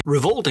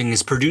Revolting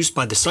is produced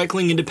by the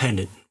Cycling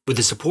Independent, with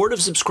the support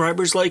of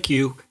subscribers like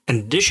you and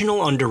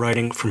additional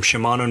underwriting from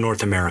Shimano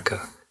North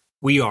America.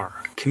 We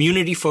are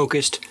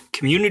community-focused,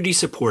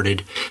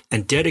 community-supported,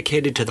 and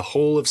dedicated to the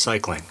whole of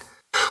cycling.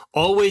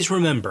 Always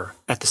remember,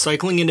 at the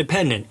Cycling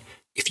Independent,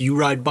 if you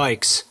ride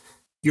bikes,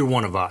 you're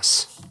one of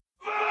us.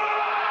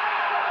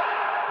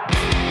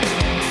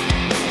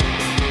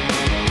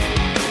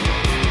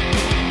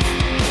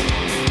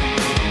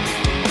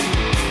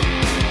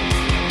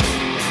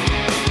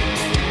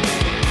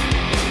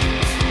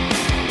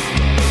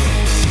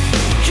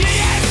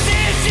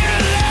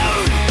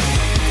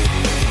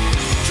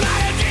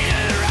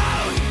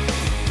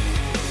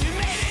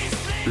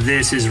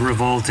 This is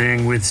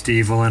Revolting with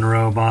Stevel and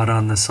Robot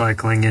on the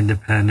Cycling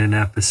Independent,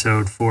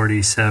 episode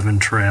 47,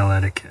 Trail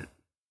Etiquette.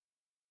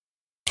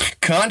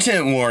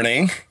 Content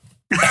warning.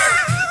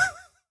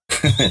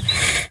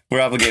 We're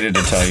obligated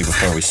to tell you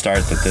before we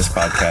start that this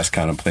podcast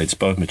contemplates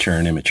both mature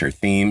and immature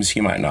themes.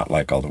 You might not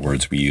like all the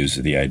words we use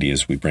or the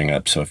ideas we bring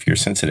up, so if you're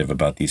sensitive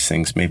about these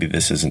things, maybe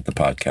this isn't the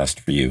podcast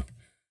for you.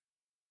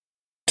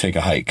 Take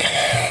a hike.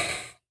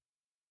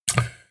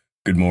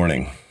 Good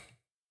morning.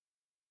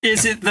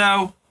 Is it,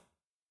 though?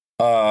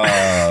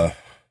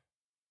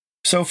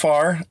 So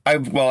far, I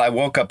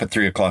woke up at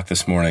 3:00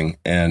 this morning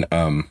and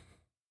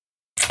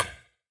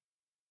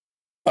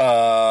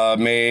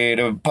made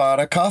a pot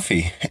of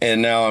coffee,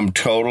 and now I'm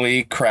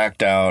totally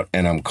cracked out,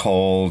 and I'm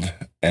cold,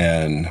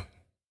 and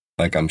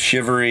like I'm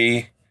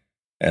shivery,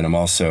 and I'm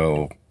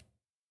also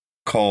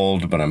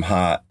cold, but I'm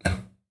hot,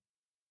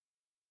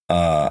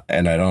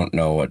 and I don't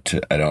know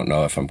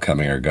if I'm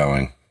coming or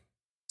going.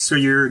 So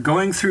you're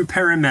going through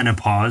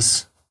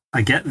perimenopause.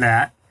 I get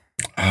that.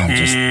 I'm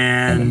just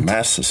in a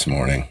mess this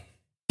morning.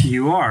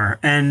 You are.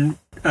 And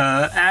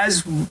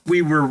as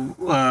we were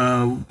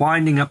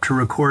winding up to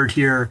record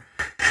here,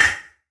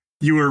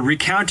 you were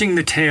recounting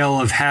the tale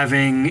of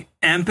having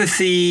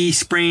empathy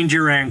sprained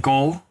your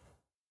ankle,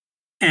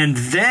 and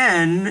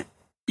then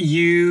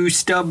you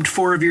stubbed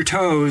 4 of your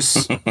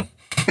toes.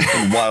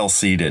 While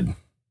seated.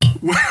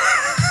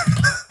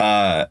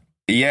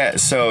 Yeah,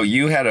 so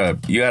you had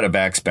a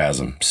back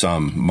spasm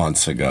some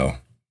months ago.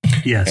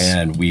 Yes.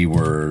 And we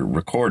were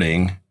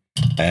recording,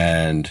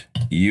 and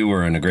you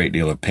were in a great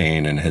deal of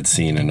pain and had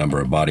seen a number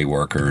of body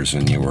workers,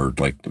 and you were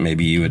like,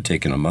 maybe you had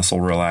taken a muscle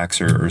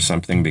relaxer or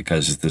something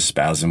because the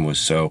spasm was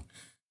so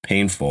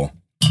painful.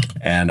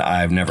 And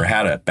I've never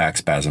had a back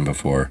spasm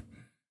before,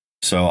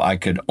 so I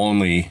could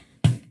only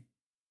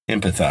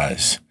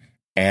empathize.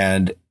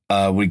 And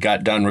we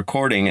got done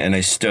recording, and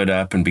I stood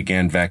up and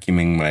began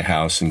vacuuming my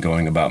house and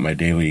going about my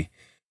daily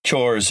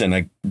chores, and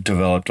I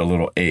developed a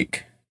little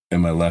ache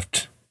in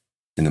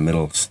the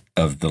middle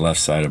of the left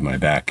side of my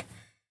back,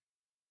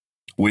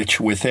 which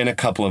within a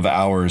couple of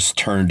hours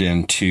turned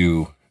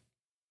into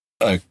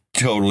a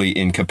totally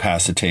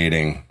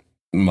incapacitating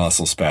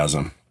muscle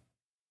spasm.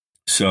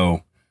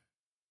 So,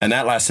 and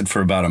that lasted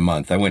for about a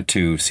month. I went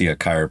to see a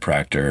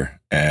chiropractor,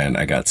 and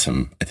I got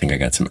some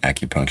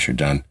acupuncture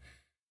done.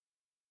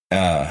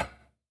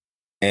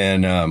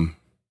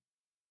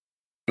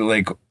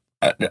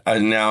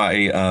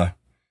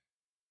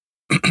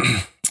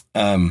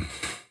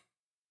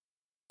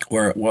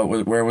 Where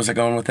was I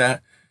going with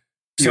that?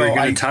 So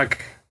I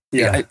talk.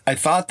 Yeah, I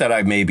thought that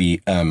I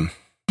maybe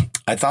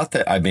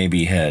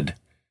had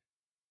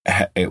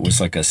it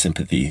was like a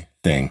sympathy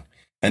thing,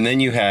 and then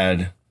you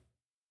had,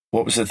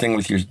 what was the thing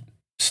with your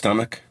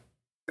stomach?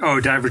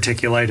 Oh,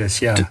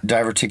 diverticulitis. Yeah,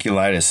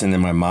 diverticulitis, and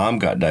then my mom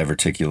got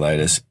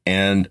diverticulitis,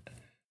 and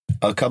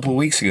a couple of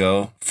weeks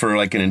ago, for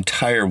like an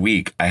entire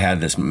week, I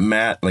had this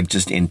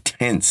just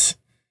intense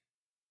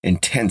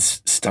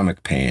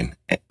stomach pain,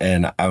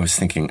 and I was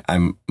thinking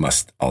I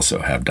must also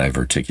have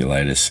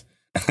diverticulitis.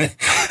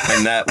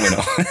 And that went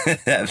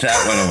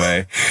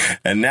away.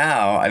 And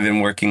now I've been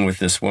working with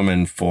this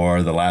woman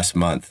for the last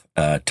month,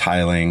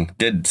 tiling,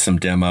 did some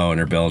demo in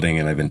her building,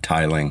 and I've been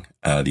tiling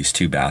these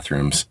 2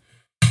 bathrooms.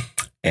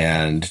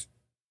 And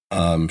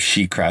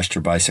she crashed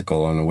her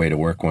bicycle on the way to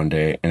work one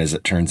day, and as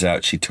it turns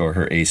out, she tore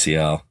her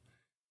ACL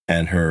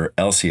and her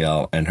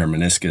LCL and her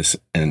meniscus,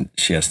 and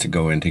she has to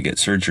go in to get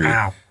surgery.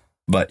 Ow.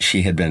 But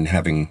she had been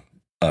having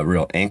a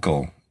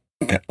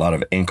lot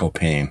of ankle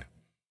pain,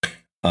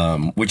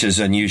 which is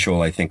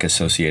unusual, I think,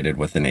 associated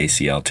with an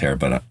ACL tear,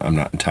 but I'm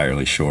not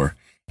entirely sure.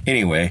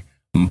 Anyway,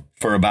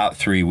 for about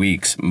 3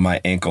 weeks, my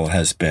ankle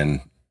has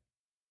been,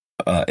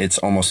 it's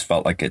almost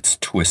felt like it's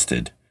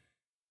twisted,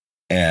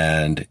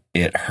 and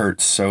it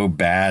hurts so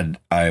bad.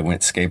 I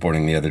went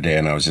skateboarding the other day,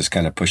 and I was just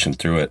kind of pushing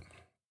through it.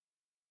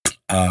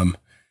 And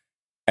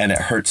it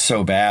hurt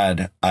so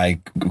bad,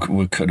 I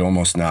could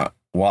almost not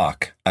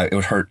walk. It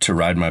would hurt to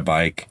ride my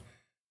bike.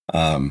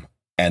 And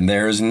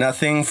there's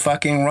nothing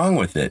fucking wrong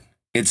with it.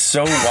 It's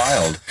so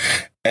wild.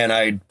 And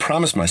I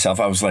promised myself,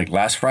 I was like,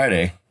 last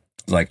Friday,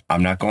 like,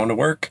 I'm not going to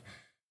work.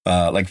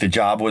 Like, the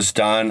job was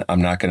done.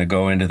 I'm not going to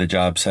go into the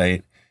job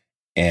site,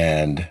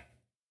 and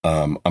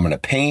I'm going to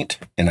paint,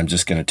 and I'm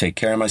just going to take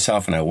care of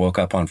myself. And I woke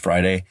up on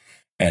Friday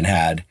and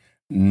had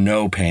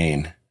no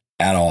pain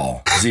at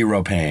all,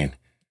 0 pain.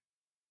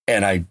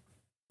 and I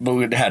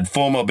had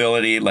full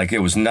mobility, like it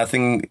was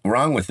nothing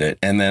wrong with it.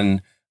 And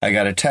then I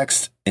got a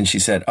text and she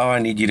said, "Oh, I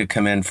need you to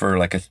come in for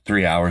like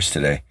 3 hours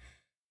today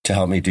to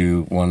help me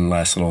do one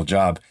last little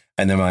job."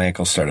 And then my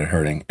ankle started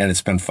hurting, and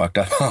it's been fucked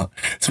up.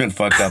 It's been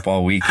fucked up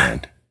all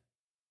weekend.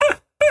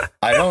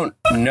 I don't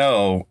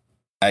know.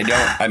 I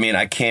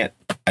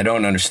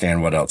don't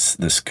understand what else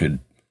this could.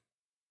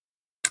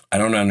 I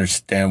don't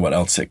understand what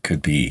else it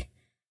could be.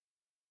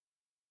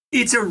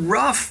 It's a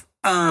rough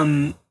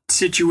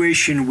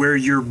situation where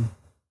you're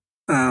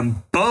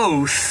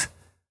both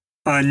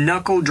a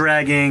knuckle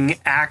dragging,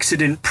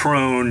 accident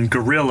prone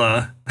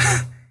gorilla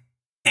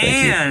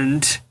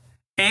and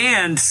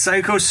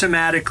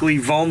psychosomatically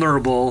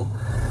vulnerable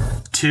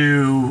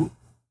to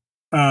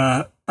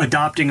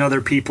adopting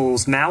other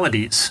people's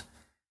maladies.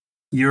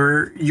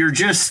 You're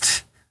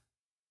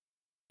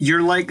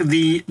like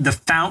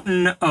the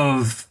fountain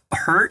of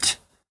hurt,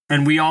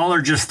 and we all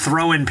are just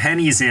throwing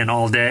pennies in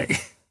all day.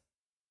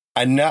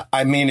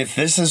 I mean, if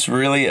this is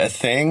really a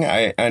thing,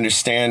 I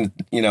understand,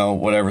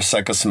 whatever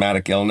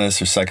psychosomatic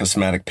illness or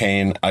psychosomatic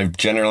pain. I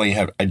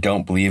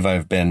don't believe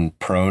I've been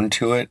prone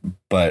to it,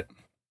 but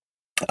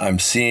I'm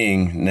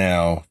seeing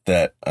now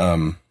that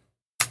I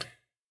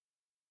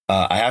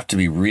have to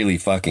be really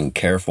fucking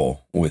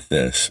careful with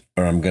this,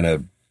 or I'm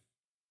gonna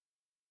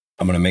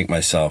make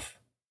myself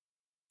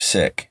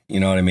sick.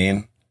 You know what I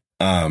mean?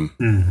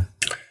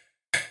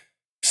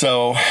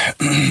 So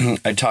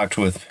I talked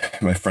with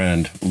my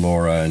friend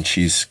Laura, and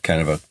she's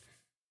kind of a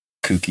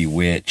kooky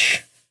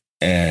witch,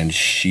 and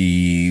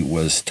she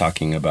was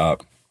talking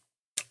about,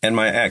 and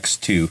my ex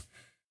too,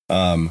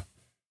 how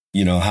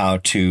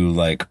to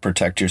like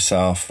protect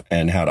yourself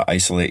and how to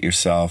isolate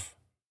yourself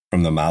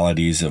from the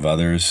maladies of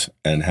others,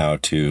 and how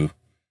to,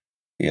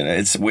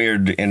 it's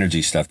weird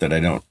energy stuff that I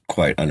don't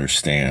quite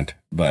understand,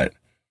 but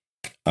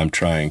I'm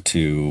trying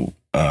to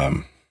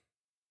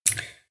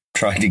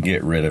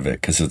get rid of it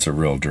because it's a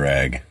real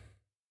drag.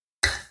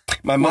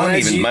 My mom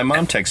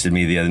texted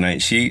me the other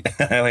night.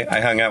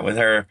 I hung out with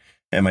her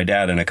and my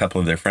dad and a couple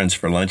of their friends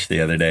for lunch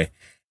the other day,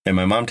 and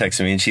my mom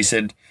texted me and she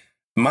said,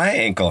 "My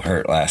ankle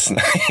hurt last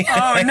night."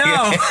 Oh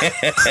no.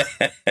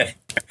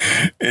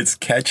 It's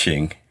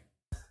catching.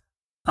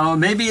 Oh,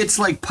 maybe it's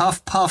like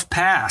puff puff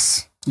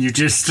pass. You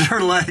just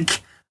are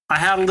like, "I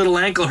had a little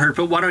ankle hurt,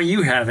 but why don't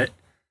you have it?"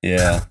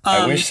 Yeah.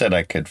 I wish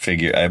I could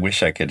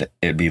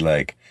it'd be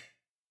like,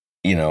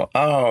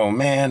 "Oh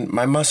man,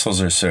 my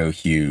muscles are so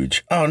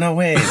huge. Oh no,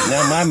 wait,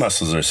 now my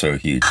muscles are so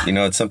huge."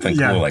 It's something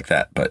cool like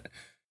that, but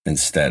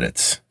instead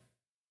it's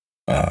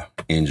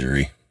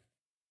injury.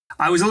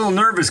 I was a little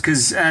nervous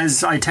because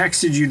as I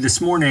texted you this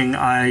morning,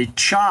 I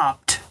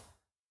chopped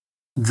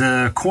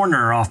the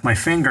corner off my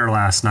finger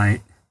last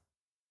night.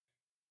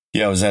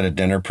 Yeah, was that a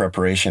dinner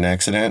preparation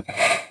accident?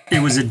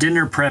 It was a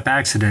dinner prep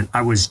accident.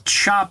 I was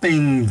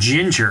chopping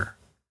ginger.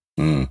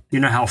 You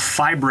know how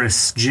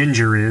fibrous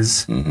ginger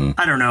is. Mm-hmm.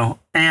 I don't know.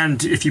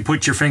 And if you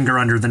put your finger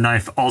under the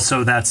knife,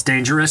 also that's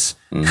dangerous.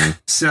 Mm-hmm.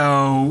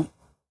 So,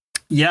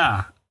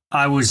 yeah,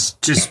 I was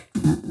just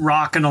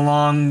rocking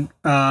along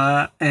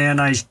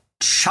and I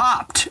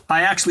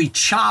actually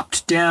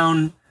chopped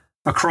down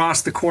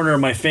across the corner of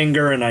my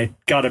finger, and I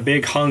got a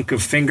big hunk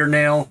of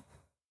fingernail.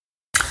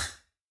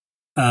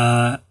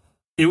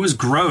 It was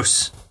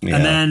gross.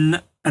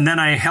 Yeah. And then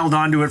I held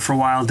onto it for a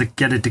while to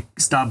get it to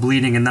stop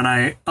bleeding, and then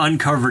I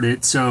uncovered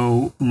it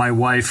so my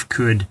wife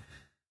could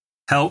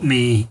help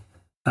me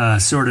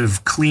sort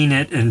of clean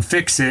it and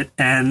fix it.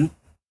 And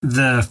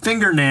the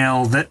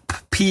fingernail,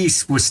 that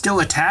piece was still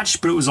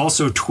attached, but it was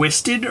also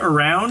twisted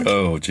around.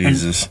 Oh,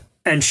 Jesus.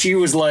 And she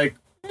was like,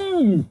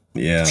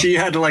 yeah. She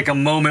had like a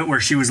moment where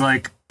she was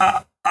like,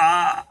 I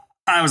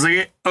was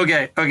like,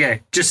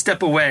 okay, just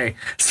step away.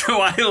 So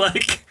I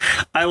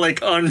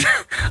unwound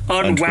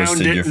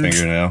untwisted it, your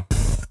fingernail,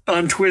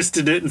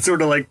 untwisted it, and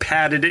sort of like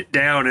patted it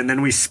down, and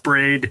then we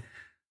sprayed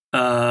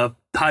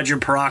hydrogen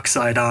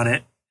peroxide on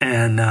it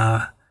and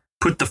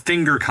put the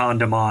finger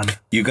condom on.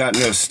 You got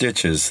no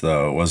stitches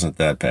though; it wasn't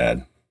that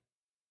bad.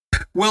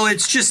 Well,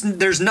 it's just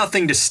there's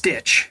nothing to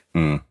stitch.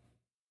 I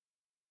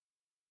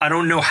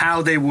don't know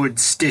how they would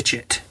stitch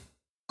it.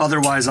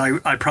 Otherwise,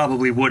 I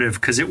probably would have,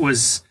 because it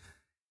was.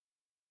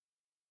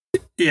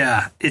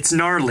 Yeah, it's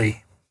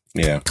gnarly.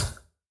 Yeah.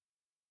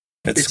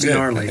 It's good.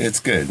 Gnarly. It's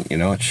good.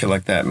 Shit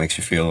like that makes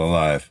you feel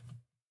alive.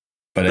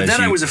 But then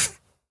I was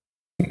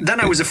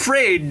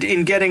afraid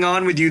in getting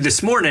on with you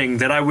this morning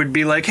that I would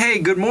be like, "Hey,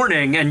 good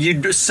morning," and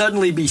you'd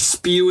suddenly be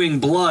spewing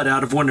blood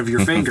out of one of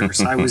your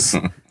fingers. I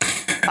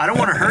don't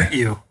want to hurt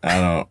you. I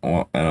don't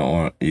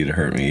want you to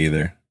hurt me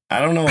either. I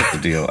don't know what the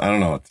deal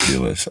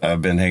is.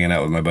 I've been hanging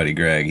out with my buddy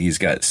Greg. He's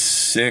got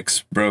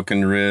 6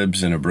 broken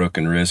ribs and a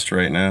broken wrist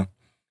right now.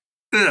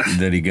 Ugh.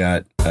 That he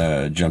got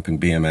jumping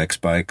BMX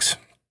bikes. At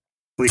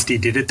least he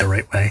did it the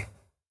right way.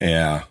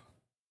 Yeah.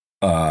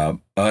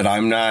 But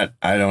I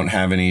don't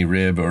have any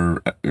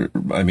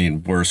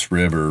worse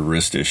rib or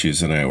wrist issues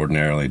than I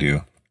ordinarily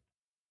do.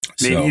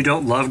 Maybe you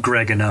don't love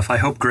Greg enough. I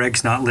hope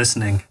Greg's not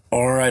listening.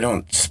 Or I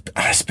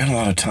spend a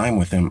lot of time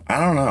with him. I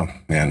don't know,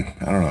 man.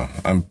 I don't know.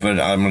 I'm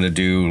going to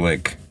do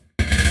like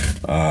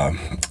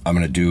I'm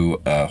going to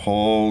do a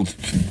whole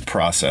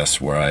process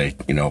where I,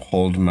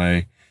 hold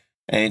my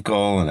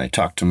ankle and I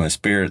talk to my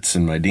spirits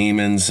and my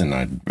demons and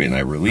I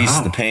release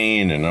the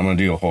pain, and I'm going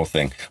to do a whole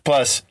thing.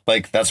 Plus,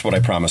 like, that's what I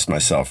promised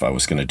myself I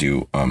was going to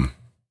do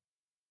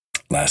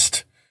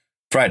last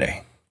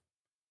Friday,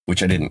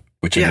 which I didn't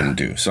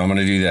do. So I'm going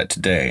to do that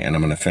today, and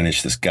I'm going to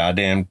finish this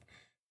goddamn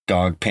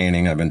dog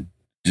painting I've been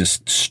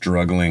just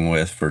struggling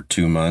with for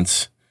 2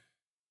 months.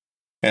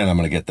 And I'm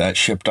going to get that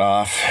shipped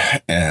off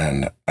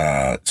and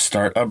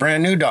start a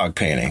brand new dog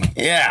painting.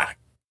 Yeah.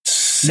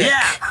 Sick.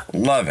 Yeah.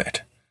 Love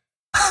it.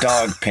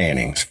 Dog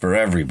paintings for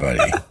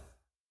everybody.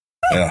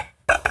 So,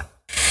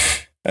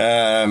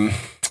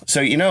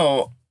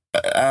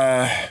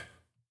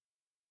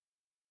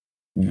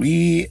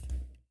 we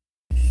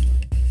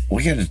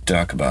got to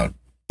talk about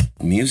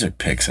music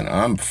picks, and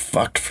I'm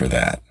fucked for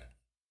that.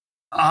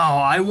 Oh,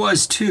 I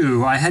was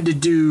too. I had to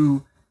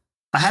do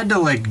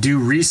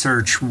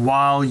research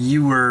while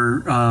you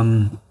were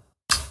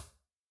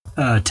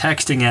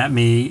texting at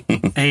me.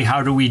 Hey,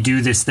 how do we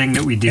do this thing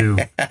that we do?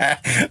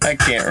 I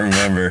can't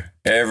remember.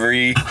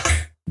 Every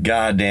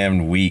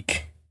goddamn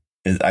week,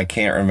 I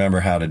can't remember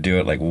how to do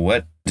it. Like,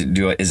 what to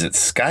do it? Is it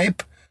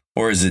Skype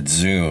or is it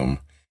Zoom?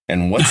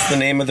 And what's the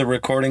name of the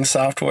recording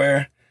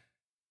software?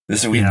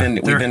 We've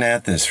been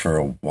at this for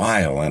a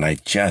while, and I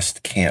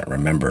just can't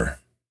remember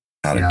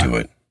how to do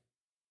it.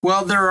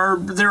 Well, there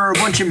are a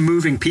bunch of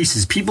moving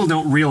pieces. People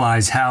don't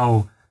realize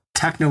how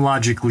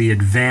technologically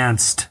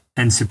advanced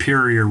and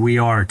superior we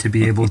are to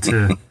be able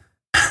to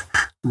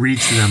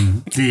reach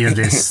them via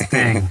this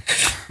thing.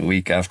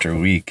 Week after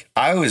week.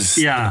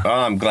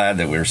 I'm glad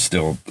that we're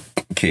still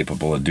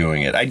capable of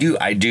doing it. I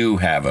do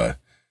have a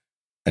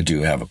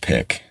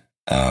pick.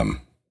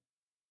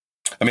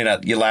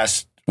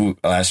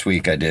 Last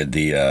week I did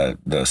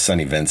the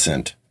Sonny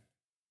Vincent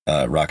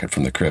Rocket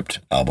from the Crypt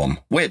album,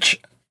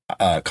 which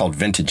called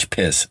Vintage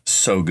Piss.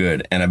 So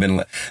good.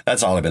 And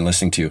that's all I've been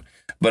listening to.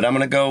 But I'm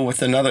going to go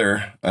with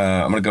another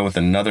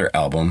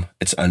album.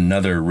 It's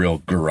another real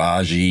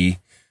garagey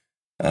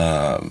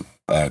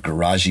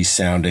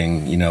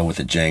sounding, with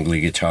the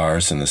jangly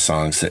guitars and the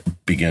songs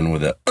that begin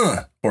with a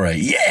or a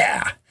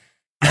yeah.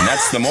 And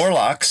that's the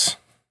Morlocks.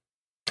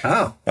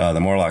 Oh.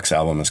 The Morlocks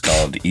album is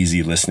called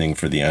Easy Listening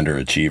for the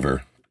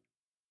Underachiever.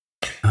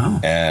 Oh.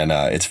 And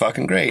it's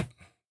fucking great.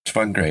 It's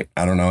fucking great.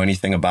 I don't know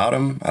anything about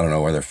them. I don't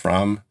know where they're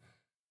from.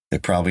 They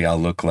probably all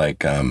look like,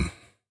 the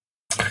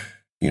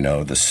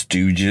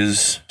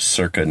Stooges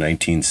circa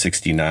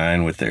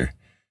 1969 with their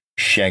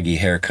shaggy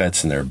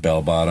haircuts and their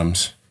bell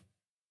bottoms.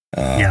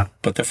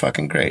 But they're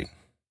fucking great.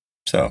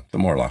 So, the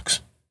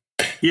Morlocks.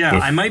 Yeah,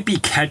 I might be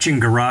catching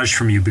garage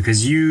from you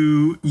because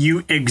you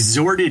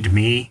exhorted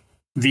me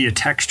via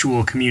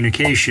textual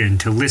communication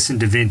to listen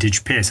to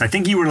Vintage Piss. I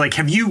think you were like,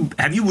 have you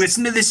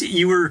listened to this?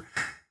 You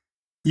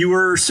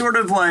were sort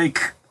of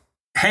like,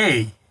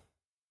 hey,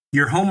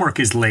 your homework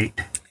is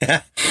late.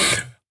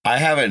 I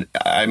haven't.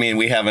 I mean,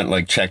 we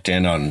haven't checked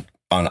in on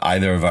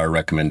either of our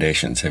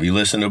recommendations. Have you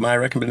listened to my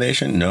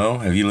recommendation? No.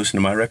 Have you listened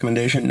to my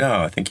recommendation?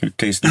 No. I think your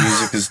taste in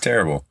music is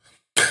terrible.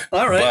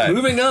 All right,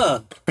 moving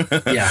on.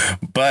 Yeah,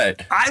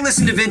 but I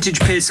listened to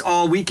Vintage Piss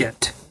all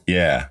weekend.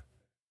 Yeah,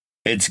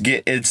 it's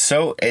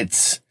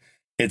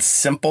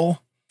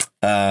simple,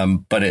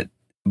 but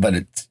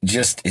it's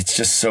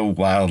just so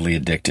wildly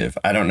addictive.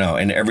 I don't know.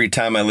 And every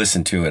time I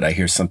listen to it, I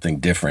hear something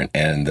different,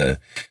 and the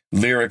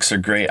lyrics are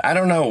great. I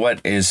don't know what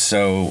is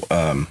so,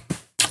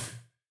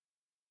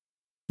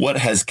 what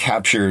has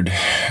captured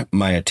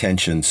my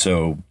attention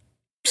so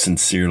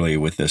sincerely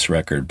with this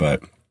record,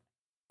 but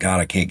God,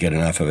 I can't get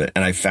enough of it.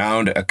 And I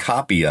found a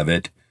copy of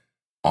it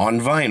on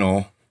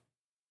vinyl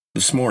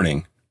this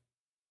morning.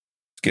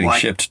 It's getting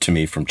shipped to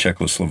me from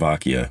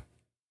Czechoslovakia.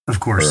 Of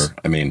course.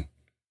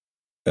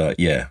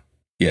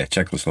 Yeah,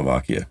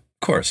 Czechoslovakia. Of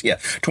course, yeah.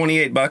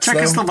 $28.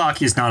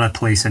 Czechoslovakia is not a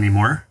place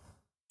anymore.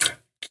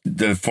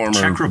 The former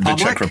Czech Republic?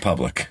 The Czech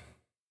Republic.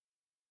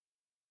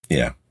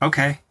 Yeah.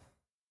 Okay.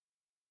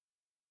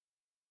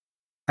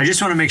 I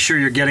just want to make sure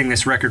you're getting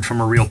this record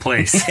from a real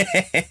place.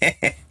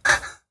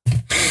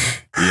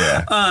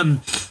 Yeah.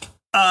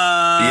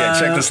 Yeah,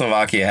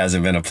 Czechoslovakia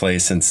hasn't been a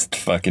place since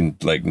fucking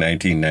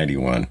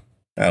 1991.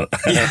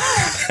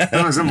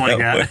 Something like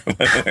that.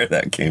 Where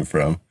that came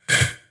from.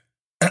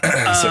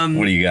 So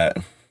what do you got?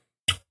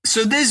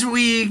 So this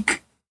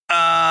week,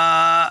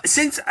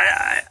 since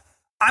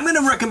I'm going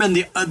to recommend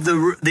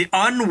the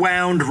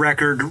Unwound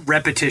record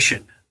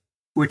Repetition,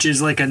 which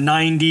is like a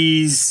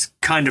 90s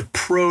kind of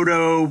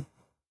proto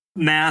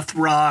math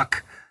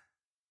rock,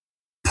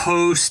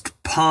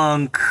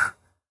 post-punk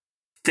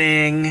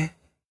thing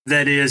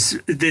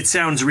that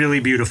sounds really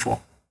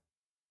beautiful.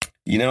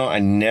 They've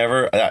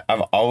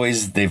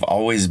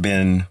always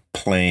been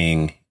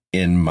playing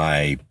in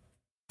my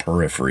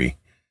periphery.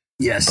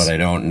 Yes. But I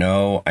don't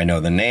know. I know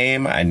the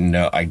name. I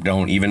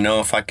don't even know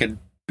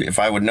if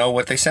I would know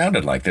what they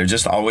sounded like. They're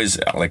just always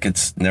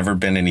it's never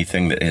been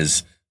anything that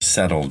is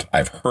settled.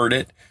 I've heard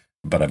it,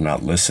 but I've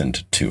not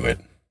listened to it.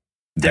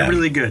 They're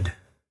really good.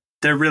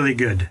 They're really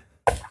good.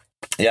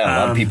 Yeah, a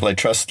lot of people I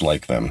trust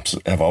like them,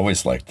 have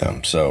always liked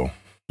them. So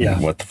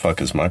what the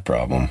fuck is my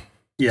problem?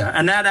 Yeah,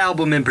 and that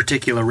album in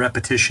particular,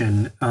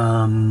 Repetition,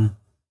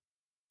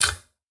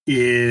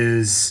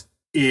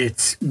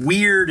 it's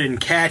weird and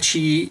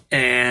catchy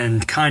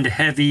and kind of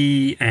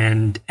heavy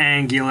and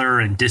angular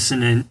and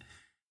dissonant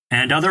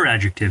and other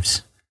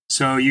adjectives.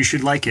 So you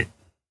should like it.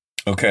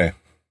 Okay.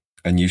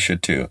 And you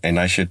should too. And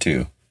I should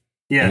too.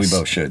 Yes. And we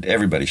both should.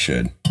 Everybody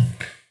should.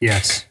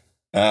 Yes.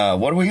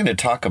 What are we going to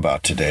talk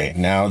about today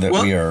now that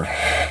we are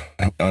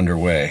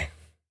underway?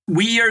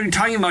 We are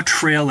talking about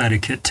trail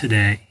etiquette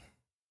today.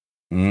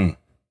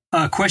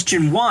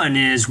 Question 1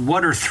 is,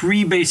 what are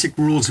 3 basic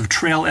rules of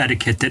trail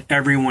etiquette that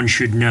everyone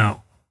should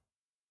know?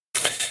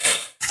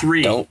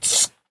 3. Don't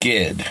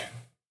skid.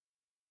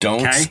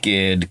 Don't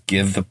skid.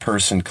 Give the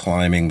person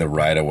climbing the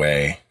right of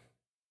way.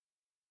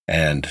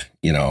 And,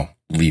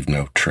 leave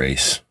no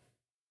trace.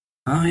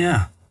 Oh,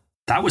 yeah.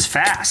 That was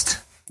fast.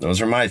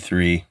 Those are my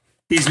 3.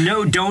 Is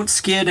don't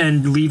skid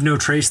and leave no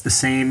trace the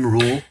same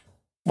rule?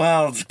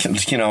 Well,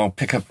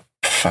 pick up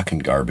fucking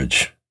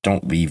garbage.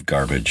 Don't leave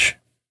garbage.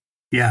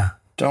 Yeah.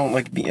 Don't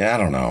I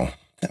don't know.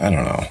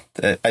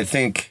 I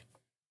think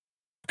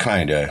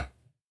kind of,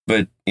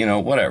 but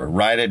whatever.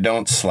 Ride it.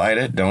 Don't slide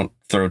it. Don't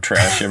throw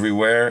trash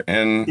everywhere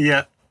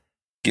and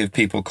give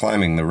people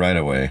climbing the right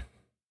of way.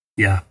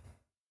 Yeah.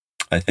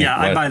 I think. Yeah,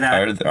 I buy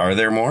that. Are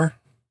there more?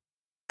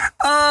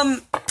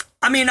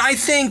 I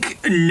think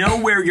know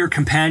where your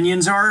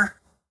companions are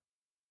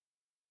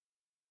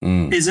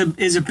is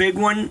a big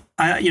one.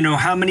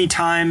 How many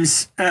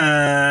times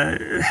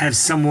has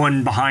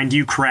someone behind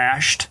you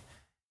crashed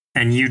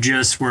and you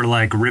just were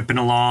like ripping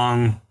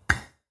along,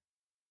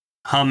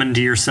 humming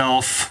to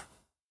yourself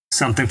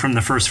something from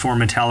the first 4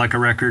 Metallica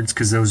records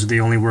because those are the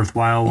only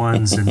worthwhile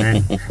ones, and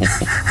then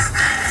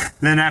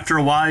then after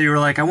a while you were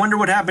like, I wonder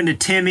what happened to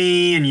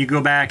Timmy, and you go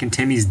back and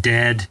Timmy's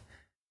dead,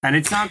 and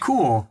it's not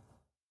cool.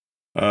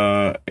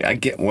 I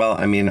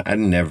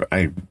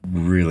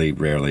really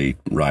rarely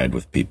ride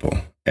with people.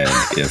 And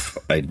if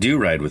I do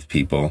ride with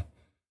people,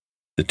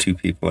 the 2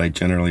 people I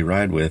generally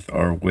ride with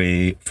are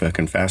way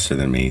fucking faster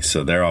than me.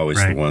 So they're always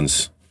the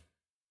ones,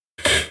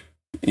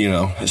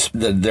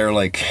 they're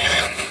like,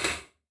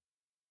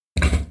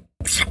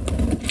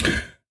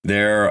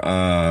 they're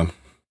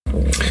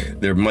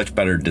much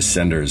better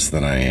descenders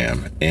than I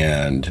am.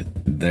 And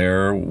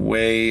they're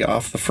way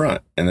off the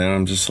front. And then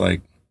I'm just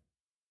like,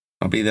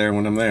 I'll be there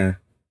when I'm there.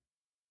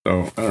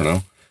 So, I don't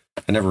know.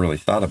 I never really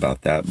thought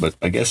about that. But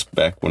I guess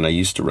back when I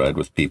used to ride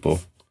with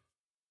people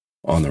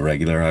on the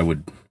regular,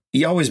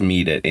 you always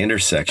meet at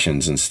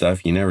intersections and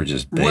stuff. You never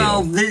just bail.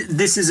 Well,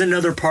 this is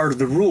another part of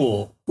the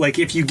rule. Like,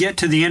 if you get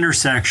to the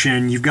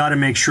intersection, you've got to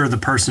make sure the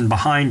person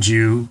behind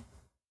you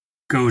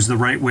goes the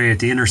right way at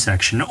the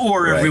intersection,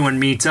 or everyone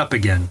meets up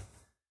again.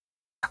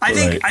 I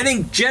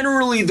think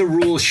generally the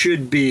rule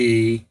should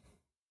be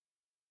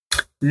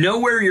know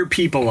where your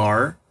people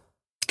are.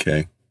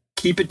 Okay.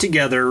 Keep it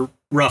together,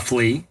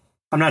 roughly.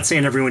 I'm not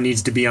saying everyone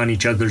needs to be on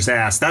each other's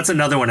ass. That's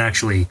another one,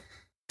 actually.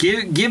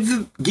 Give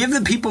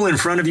the people in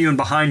front of you and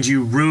behind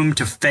you room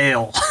to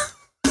fail.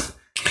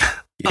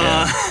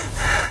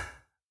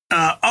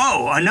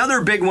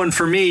 Another big one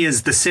for me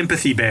is the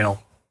sympathy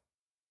bail.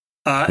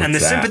 And the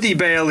sympathy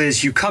bail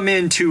is you come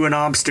into an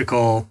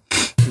obstacle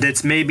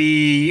that's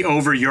maybe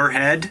over your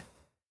head.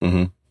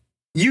 Mm-hmm.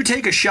 You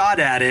take a shot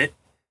at it.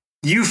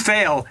 You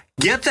fail.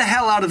 Get the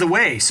hell out of the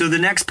way so the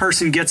next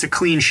person gets a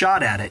clean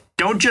shot at it.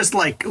 Don't just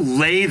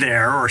lay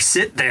there or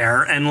sit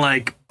there and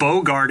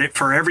bogart it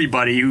for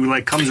everybody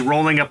who comes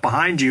rolling up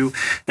behind you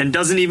and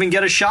doesn't even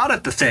get a shot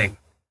at the thing.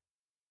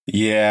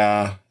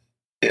 Yeah.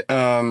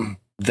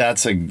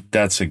 That's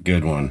a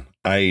good one.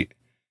 I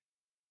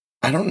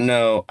don't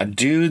know.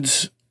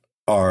 Dudes'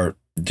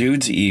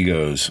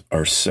 egos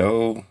are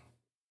so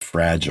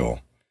fragile.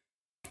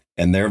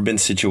 And there have been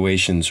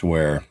situations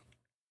where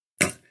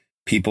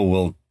people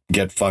will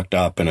get fucked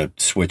up in a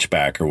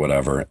switchback or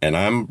whatever. And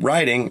I'm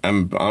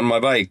on my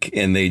bike,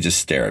 and they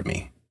just stare at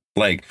me.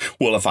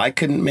 Well, if I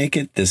couldn't make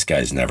it, this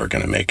guy's never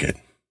going to make it.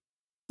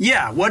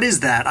 Yeah, what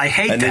is that? I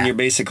hate that. And then you're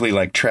basically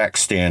track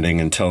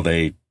standing until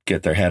they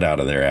get their head out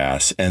of their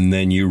ass. And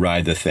then you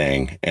ride the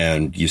thing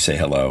and you say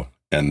hello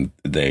and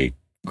they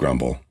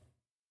grumble.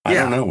 I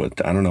don't know what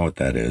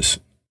that is.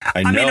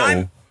 I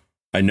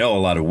know a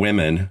lot of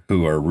women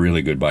who are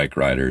really good bike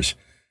riders,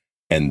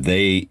 and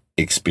they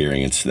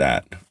experience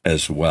that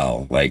as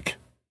well. I'm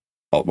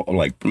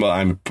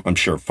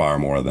sure far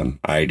more than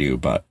I do,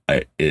 but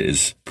it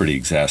is pretty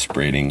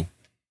exasperating.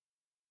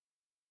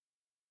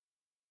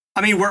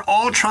 We're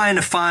all trying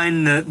to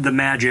find the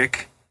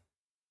magic.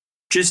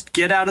 Just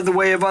get out of the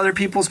way of other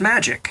people's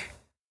magic.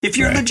 If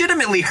you're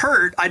legitimately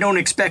hurt, I don't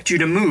expect you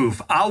to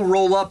move. I'll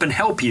roll up and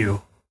help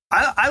you.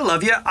 I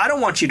love you. I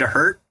don't want you to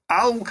hurt.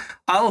 I'll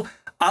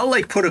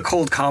put a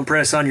cold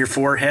compress on your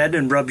forehead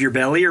and rub your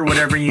belly or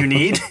whatever you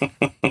need.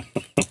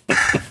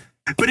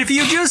 But if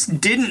you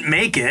just didn't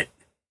make it,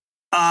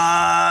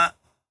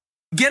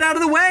 get out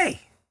of the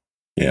way.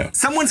 Yeah.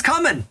 Someone's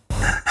coming.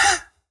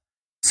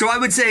 So I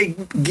would say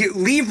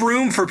leave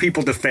room for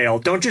people to fail.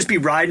 Don't just be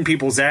riding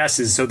people's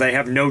asses so they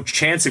have no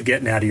chance of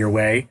getting out of your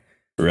way.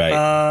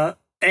 Right.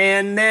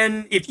 And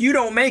then if you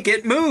don't make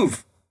it,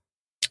 move.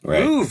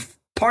 Right. Move.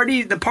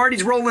 The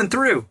party's rolling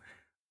through.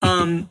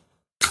 The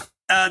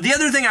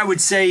other thing I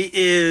would say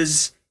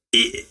is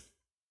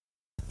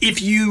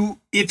if you're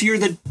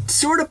the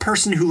sort of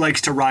person who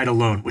likes to ride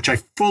alone, which I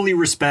fully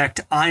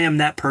respect, I am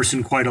that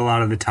person quite a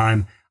lot of the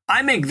time.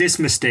 I make this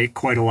mistake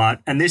quite a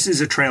lot, and this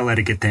is a trail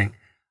etiquette thing.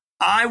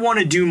 I want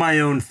to do my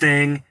own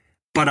thing,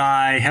 but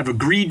I have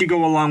agreed to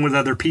go along with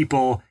other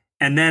people,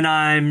 and then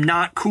I'm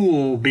not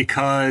cool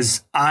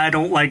because I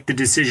don't like the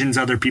decisions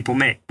other people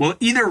make. Well,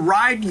 either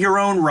ride your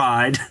own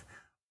ride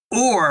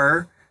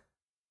or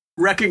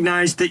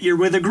recognize that you're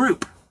with a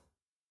group.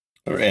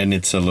 And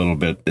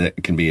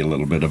it can be a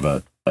little bit of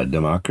a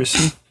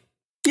democracy.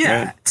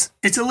 Yeah, right?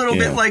 it's a little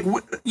bit like,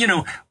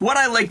 what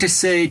I like to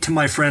say to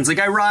my friends. Like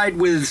I ride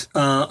with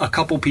a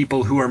couple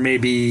people who are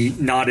maybe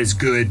not as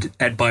good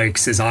at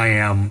bikes as I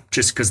am,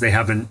 just because they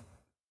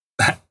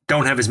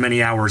don't have as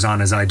many hours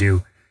on as I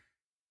do.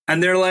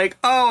 And they're like,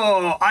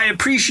 oh, I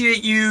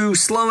appreciate you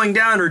slowing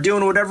down or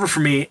doing whatever for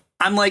me.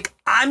 I'm like,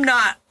 I'm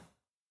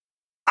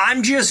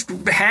just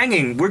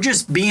hanging. We're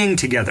just being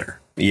together.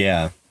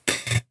 Yeah.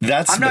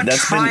 I'm not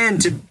trying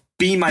to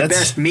be my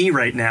best me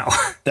right now.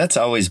 That's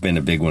always been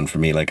a big one for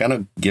me. Like, I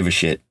don't give a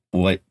shit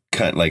what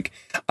kind, like,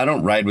 I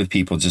don't ride with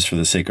people just for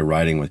the sake of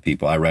riding with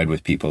people. I ride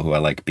with people who I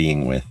like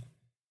being with.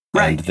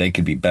 Right. And they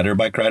could be better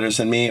bike riders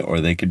than me, or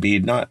they could be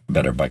not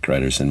better bike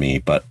riders than me.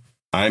 But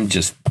I'm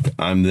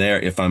there.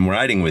 If I'm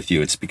riding with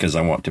you, it's because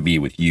I want to be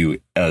with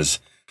you as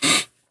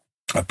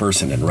a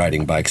person, and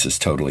riding bikes is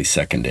totally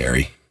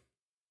secondary.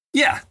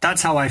 Yeah,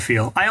 that's how I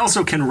feel. I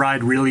also can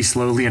ride really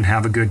slowly and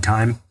have a good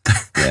time.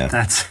 Yeah.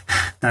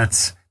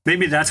 that's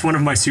maybe that's one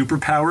of my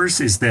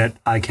superpowers, is that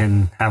I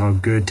can have a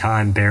good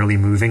time barely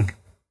moving.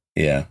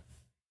 Yeah.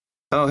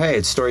 Oh, hey,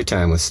 it's story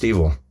time with Steve.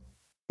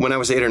 When I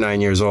was 8 or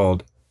 9 years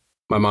old,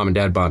 my mom and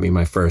dad bought me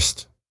my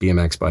first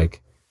BMX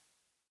bike.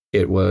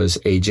 It was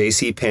a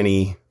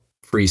JCPenney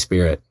Free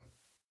Spirit.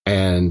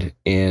 And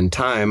in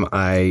time,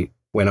 I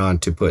went on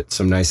to put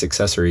some nice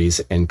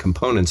accessories and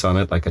components on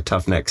it, like a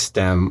tough neck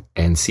stem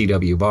and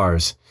CW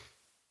bars,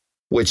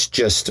 which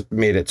just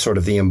made it sort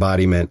of the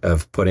embodiment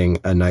of putting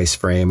a nice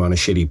frame on a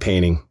shitty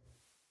painting.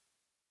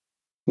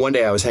 One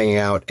day I was hanging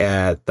out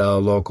at the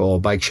local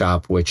bike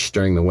shop, which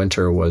during the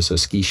winter was a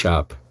ski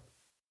shop.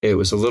 It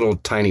was a little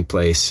tiny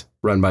place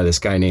run by this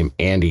guy named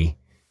Andy.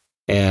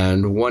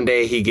 And one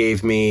day he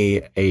gave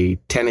me a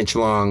 10-inch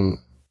long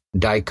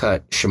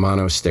die-cut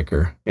Shimano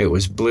sticker. It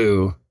was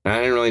blue. I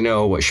didn't really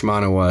know what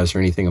Shimano was or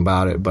anything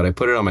about it, but I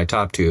put it on my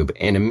top tube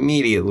and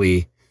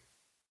immediately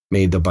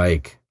made the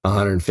bike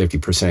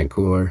 150%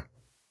 cooler.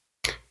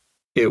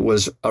 It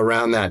was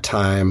around that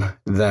time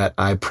that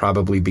I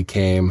probably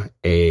became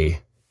a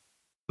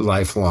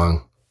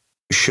lifelong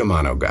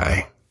Shimano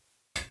guy.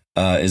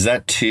 Is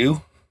that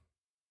 2?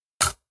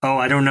 Oh,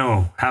 I don't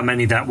know how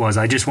many that was.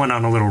 I just went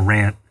on a little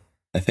rant.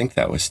 I think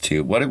that was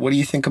 2. What do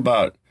you think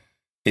about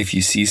if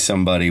you see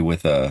somebody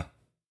with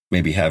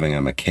maybe having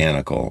a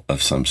mechanical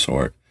of some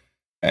sort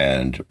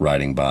and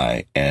riding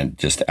by and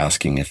just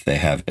asking if they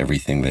have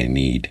everything they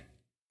need?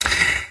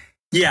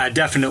 Yeah,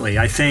 definitely.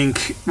 I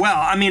think,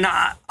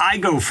 I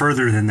go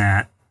further than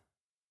that.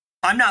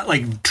 I'm not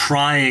like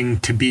trying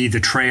to be the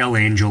trail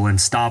angel and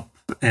stop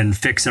and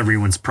fix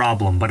everyone's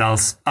problem, but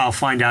I'll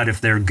find out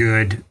if they're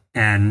good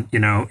and,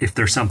 if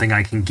there's something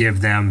I can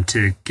give them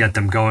to get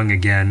them going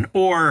again.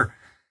 Or,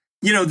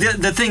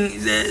 the thing,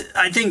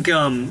 I think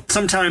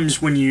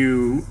sometimes when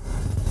you,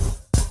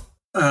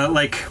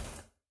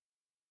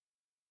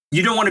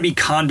 you don't want to be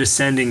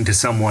condescending to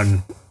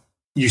someone,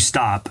 you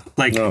stop.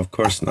 Like, no, of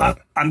course not.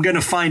 I'm going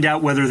to find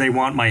out whether they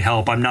want my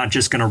help. I'm not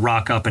just going to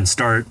rock up and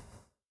start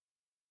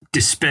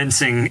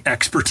dispensing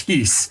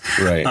expertise,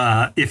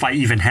 right. If I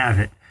even have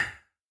it.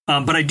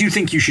 But I do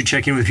think you should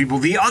check in with people.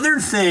 The other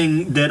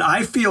thing that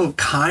I feel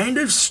kind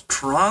of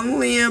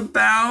strongly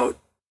about,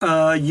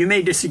 you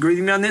may disagree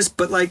with me on this,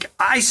 but like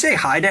I say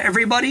hi to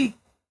everybody.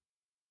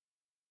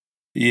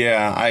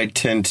 Yeah, I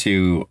tend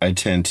to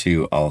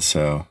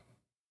also,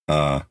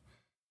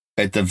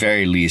 at the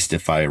very least,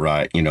 if I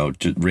write,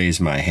 to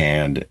raise my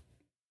hand.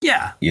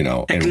 Yeah.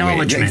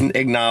 Acknowledgement.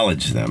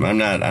 Acknowledge them. I'm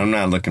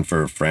not looking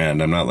for a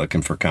friend. I'm not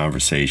looking for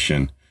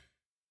conversation.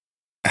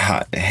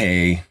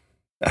 Hey,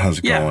 how's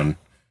it going?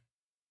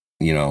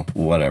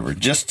 Whatever.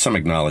 Just some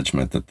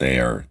acknowledgement that they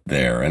are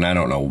there. And I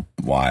don't know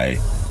why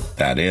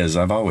that is.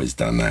 I've always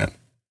done that.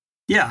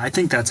 Yeah, I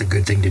think that's a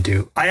good thing to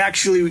do. I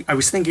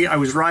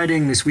was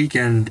riding this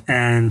weekend,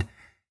 and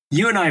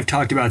you and I have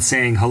talked about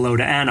saying hello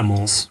to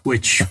animals,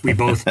 which we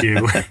both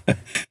do.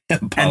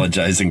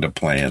 Apologizing to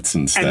plants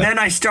and stuff. And then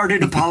I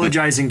started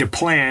apologizing to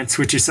plants,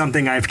 which is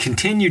something I've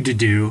continued to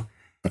do.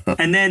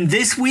 And then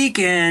this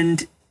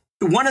weekend,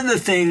 one of the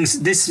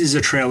things, this is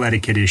a trail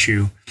etiquette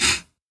issue,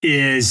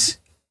 is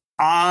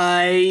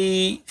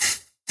I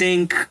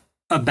think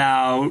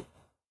about,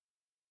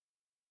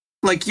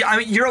 like,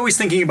 you're always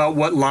thinking about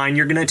what line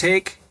you're going to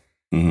take.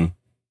 Mm-hmm.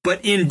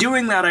 But in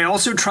doing that, I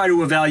also try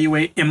to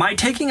evaluate, am I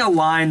taking a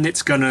line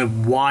that's going to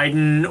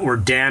widen or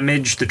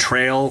damage the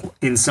trail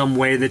in some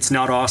way that's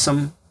not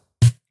awesome?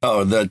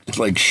 Oh, that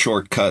like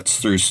shortcuts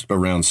through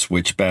around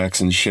switchbacks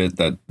and shit.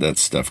 That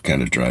stuff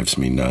kind of drives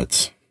me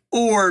nuts.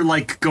 Or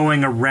like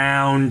going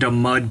around a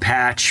mud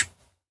patch,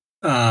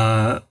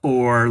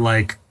 or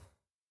like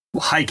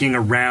hiking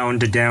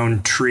around a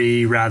downed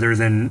tree rather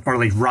than, or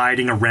like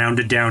riding around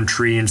a downed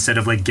tree instead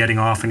of like getting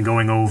off and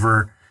going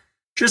over.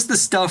 Just the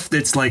stuff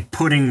that's like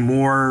putting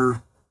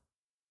more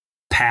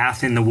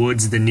path in the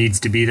woods than needs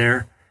to be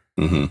there.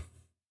 Mm-hmm.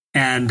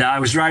 And I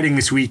was riding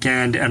this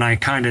weekend and I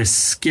kind of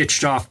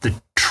sketched off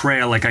the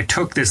trail. Like I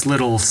took this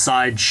little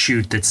side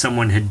shoot that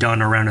someone had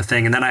done around a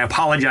thing. And then I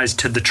apologized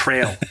to the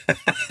trail.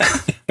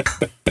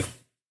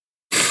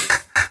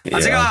 I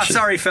was like,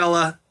 sorry,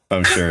 fella.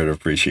 I'm sure it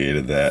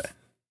appreciated that.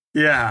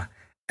 Yeah.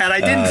 And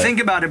I didn't think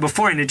about it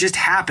before and it just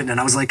happened.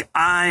 And I was like,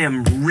 I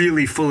am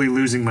really fully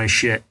losing my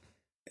shit.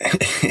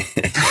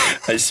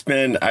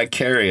 I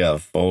carry a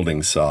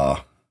folding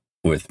saw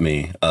with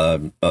me,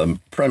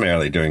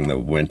 primarily during the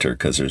winter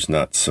because there's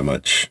not so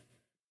much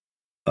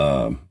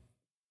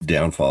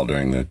downfall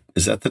during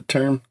is that the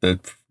term?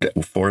 The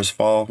forest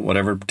fall,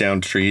 whatever,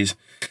 down trees.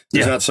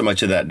 There's not so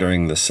much of that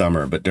during the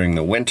summer, but during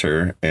the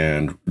winter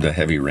and the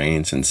heavy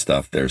rains and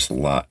stuff, there's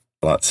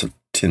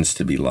tends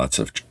to be lots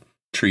of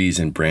trees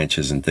and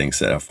branches and things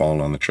that have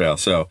fallen on the trail.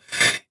 So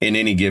in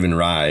any given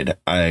ride,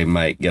 I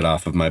might get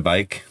off of my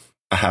bike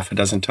a half a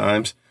dozen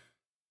times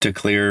to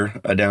clear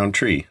a downed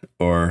tree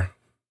or,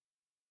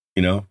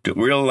 do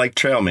real like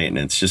trail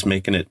maintenance, just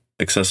making it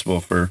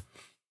accessible for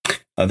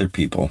other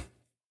people.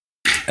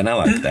 And I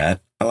like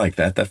that.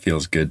 That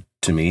feels good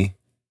to me. I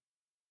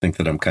think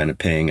that I'm kind of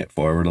paying it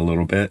forward a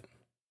little bit.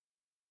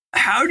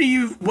 How do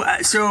you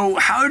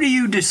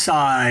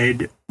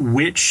decide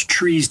which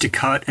trees to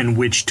cut and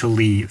which to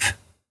leave?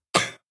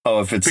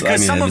 Oh, if it's,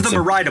 because some of them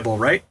are rideable,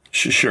 right?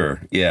 Sure.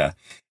 Yeah.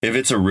 If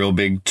it's a real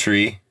big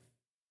tree,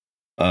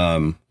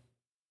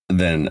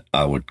 then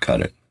I would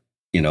cut it.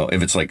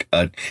 If it's like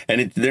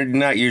they're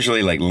not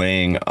usually like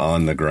laying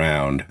on the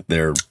ground.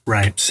 They're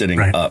sitting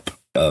up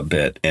a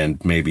bit and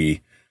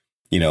maybe,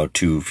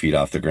 2 feet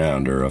off the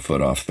ground or a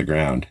foot off the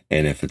ground.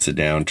 And if it's a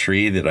down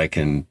tree that I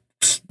can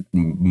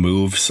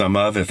move some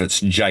of, if it's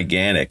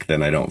gigantic,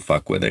 then I don't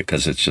fuck with it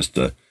because it's just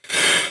a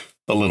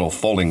little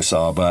folding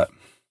saw. But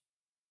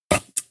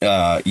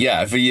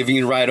if you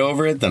can ride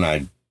over it, then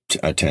I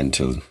tend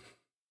to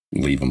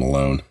leave them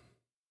alone.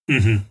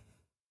 Mm-hmm.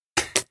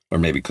 Or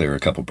maybe clear a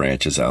couple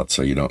branches out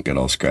so you don't get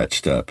all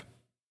scratched up.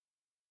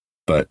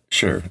 But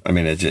sure,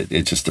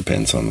 it just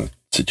depends on the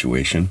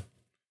situation.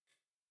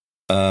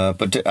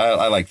 But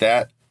I like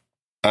that.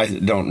 I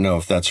don't know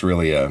if that's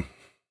really I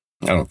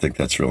don't think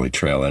that's really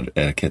trail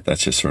etiquette.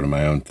 That's just sort of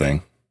my own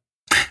thing.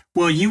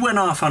 Well, you went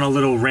off on a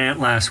little rant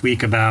last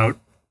week about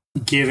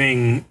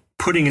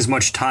putting as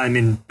much time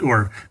in,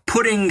 or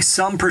putting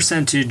some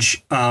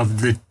percentage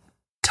of the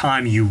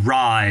time you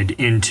ride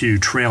into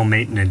trail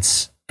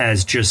maintenance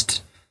as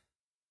just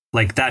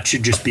like that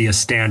should just be a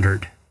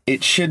standard.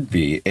 It should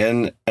be.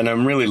 And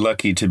I'm really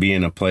lucky to be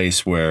in a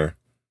place where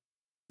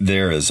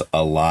there is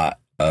a lot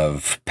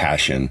of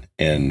passion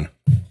in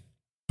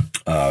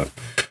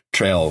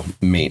trail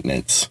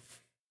maintenance.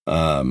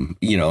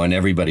 And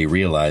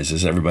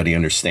everybody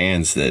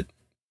understands that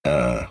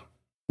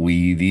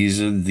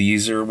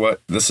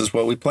this is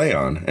what we play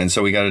on. And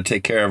so we got to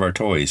take care of our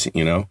toys,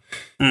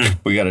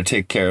 We got to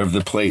take care of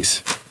the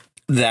place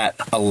that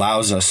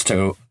allows us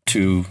to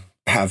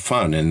have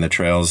fun in the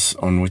trails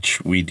on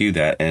which we do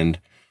that. And,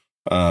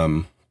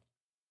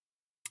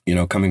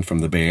 coming from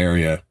the Bay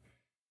Area,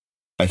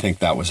 I think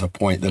that was a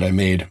point that I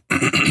made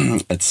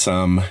at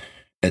some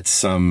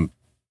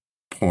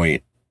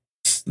point.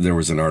 There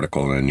was an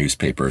article in a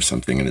newspaper or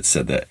something, and it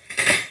said that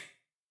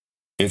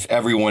if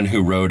everyone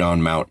who rode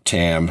on Mount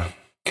Tam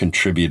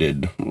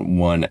contributed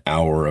 1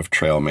 hour of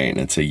trail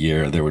maintenance a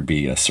year, there would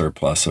be a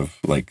surplus of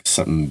like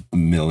some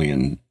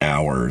million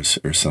hours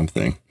or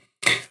something.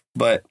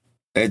 But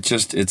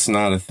it's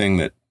not a thing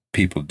that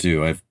people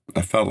do. I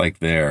felt like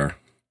there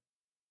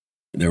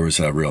was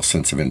a real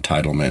sense of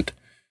entitlement.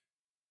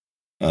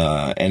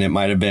 And it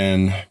might have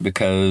been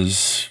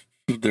because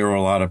there were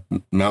a lot of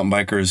mountain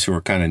bikers who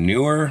were kind of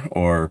newer,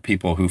 or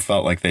people who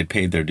felt like they'd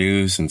paid their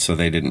dues and so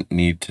they didn't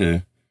need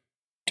to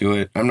do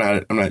it. I'm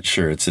not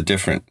sure. It's a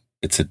different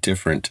what's the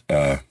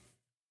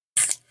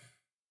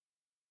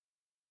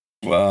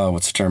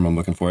term I'm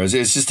looking for? It's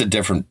just a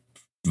different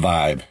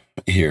vibe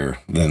here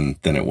than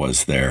it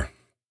was there.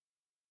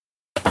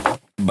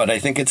 But I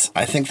think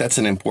that's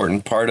an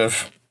important part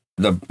of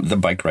the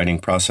bike riding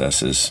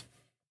process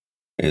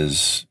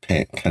is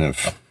kind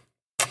of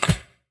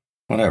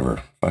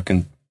whatever,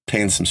 fucking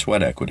paying some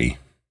sweat equity.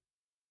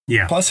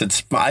 Yeah. Plus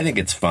I think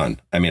it's fun.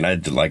 I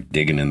like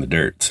digging in the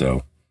dirt,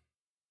 so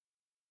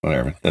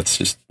whatever. That's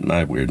just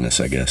my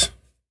weirdness, I guess.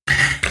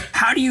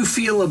 How do you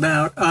feel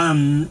about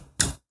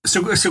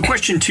so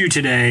question 2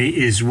 today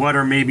is, what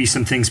are maybe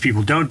some things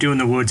people don't do in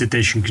the woods that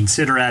they should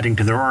consider adding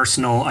to their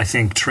arsenal? I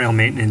think trail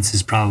maintenance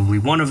is probably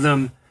one of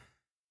them.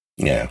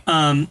 Yeah.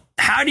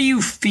 How do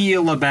you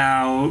feel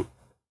about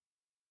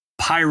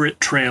pirate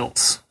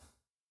trails?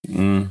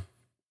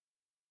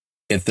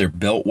 If they're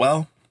built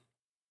well,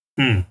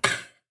 and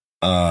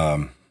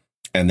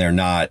they're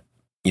not,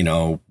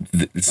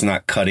 it's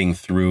not cutting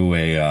through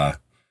a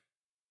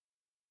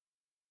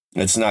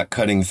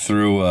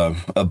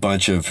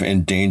bunch of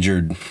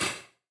endangered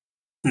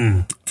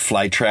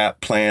flytrap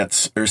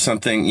plants or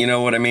something. You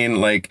know what I mean?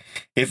 Like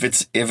if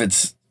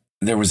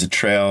there was a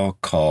trail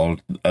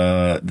called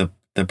the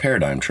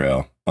Paradigm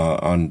Trail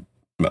on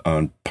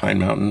Pine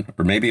Mountain,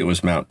 or maybe it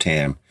was Mount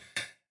Tam,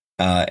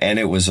 and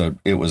it was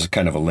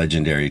kind of a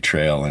legendary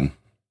trail, and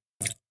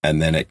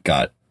then it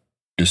got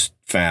just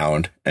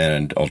found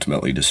and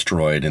ultimately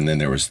destroyed, and then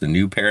there was the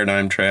new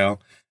Paradigm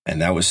Trail,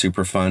 and that was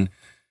super fun.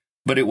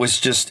 But it was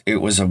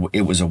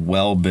a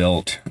well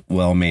built,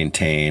 well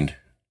maintained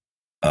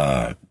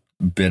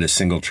bit of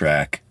single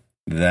track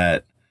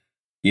that,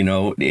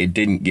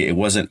 it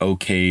wasn't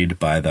okayed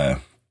by the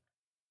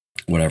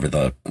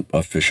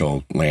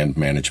official land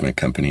management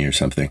company or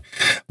something.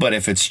 But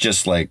if it's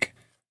just like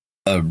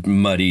a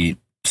muddy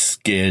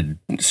skid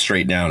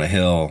straight down a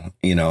hill,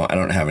 I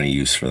don't have any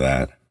use for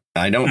that.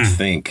 I don't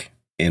think,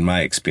 in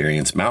my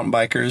experience, mountain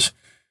bikers,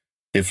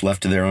 if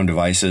left to their own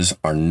devices,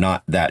 are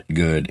not that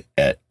good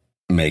at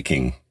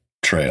making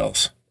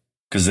trails,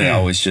 because they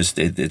always just,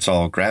 it's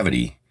all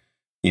gravity,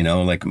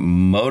 like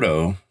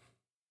moto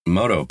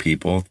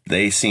people,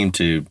 they seem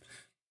to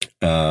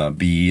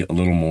be a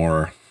little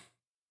more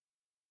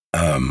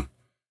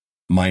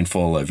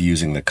mindful of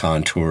using the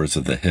contours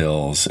of the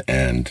hills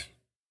and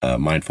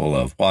mindful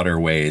of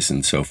waterways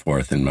and so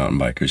forth, and mountain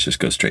bikers just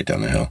go straight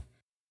down the hill.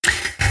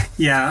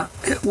 Yeah.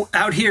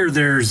 Out here,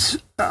 there's,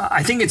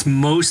 I think it's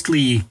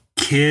mostly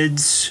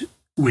kids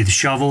with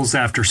shovels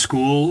after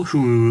school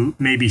who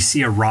maybe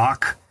see a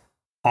rock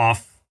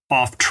off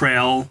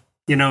trail,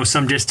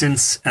 some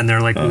distance, and they're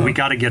like, well, we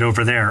got to get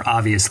over there,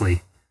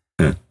 obviously.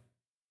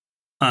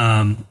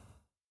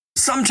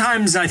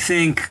 Sometimes I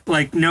think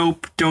like,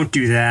 nope, don't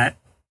do that.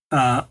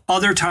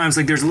 Other times,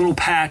 like there's a little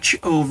patch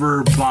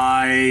over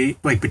by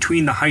like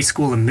between the high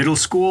school and middle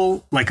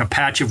school, like a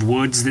patch of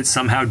woods that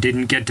somehow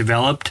didn't get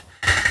developed.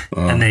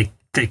 And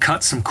they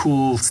cut some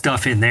cool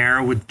stuff in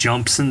there with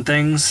jumps and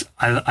things.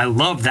 I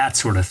love that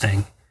sort of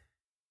thing.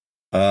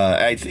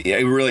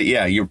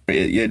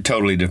 It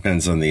totally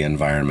depends on the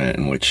environment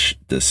in which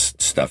this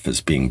stuff is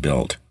being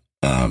built.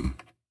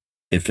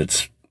 If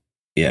it's,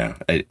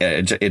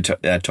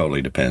 that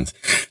totally depends.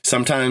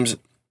 Sometimes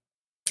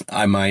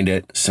I mind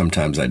it.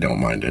 Sometimes I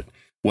don't mind it.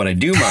 What I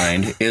do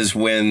mind is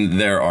when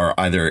there are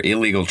either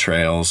illegal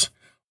trails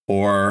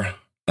or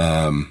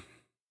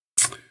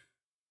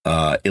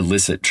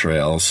illicit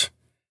trails,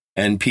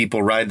 and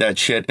people ride that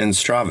shit and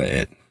Strava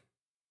it.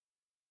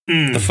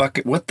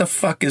 What the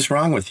fuck is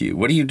wrong with you?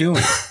 What are you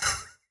doing?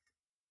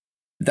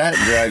 That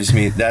drives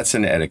me.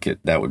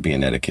 That would be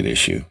an etiquette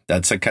issue.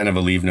 That's a kind of a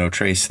leave no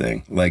trace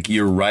thing. Like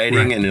you're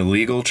riding an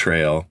illegal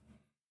trail,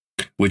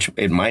 which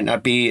it might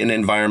not be an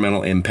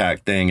environmental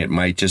impact thing. It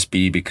might just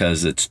be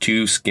because it's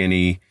too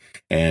skinny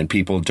and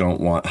people don't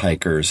want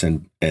hikers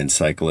and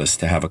cyclists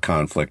to have a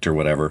conflict or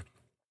whatever.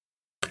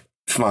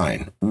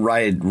 Fine.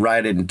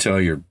 Ride it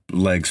until your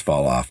legs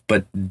fall off,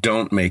 but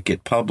don't make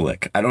it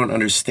public. I don't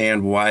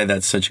understand why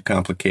that's such a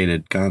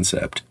complicated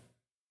concept.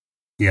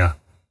 Yeah.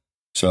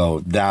 So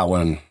that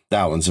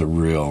one's a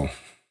real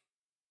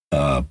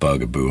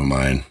bugaboo of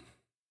mine.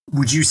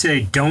 Would you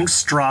say don't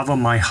Strava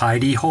my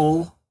hidey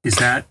hole? Is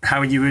that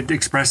how you would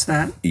express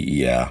that?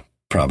 Yeah,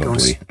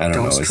 probably. I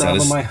don't know. Is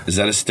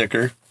that a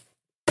sticker?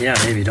 Yeah,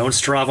 maybe. Don't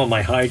Strava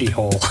my hidey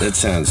hole. It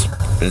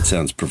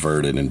sounds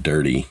perverted and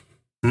dirty.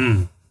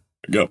 I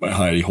got my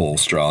hidey hole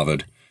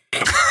Stravad.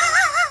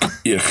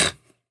 Yeah.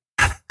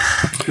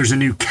 There's a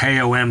new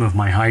KOM of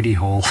my hidey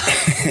hole.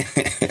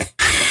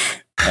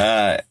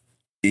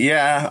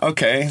 Yeah.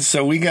 Okay.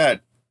 So we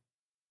got.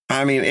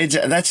 I mean,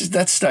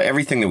 that's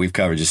everything that we've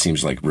covered just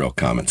seems like real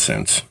common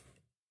sense.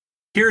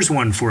 Here's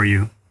one for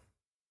you.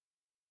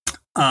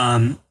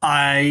 I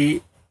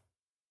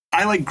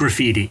like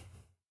graffiti,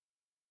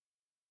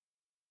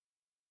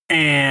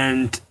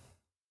 and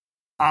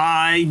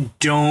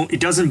it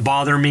doesn't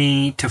bother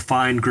me to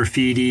find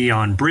graffiti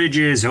on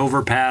bridges,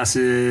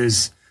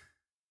 overpasses.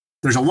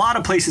 There's a lot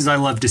of places I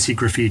love to see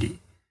graffiti.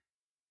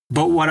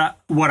 But what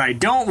I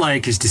don't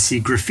like is to see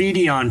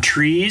graffiti on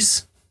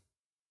trees.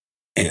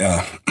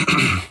 Yeah.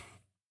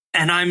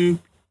 and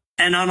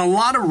on a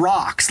lot of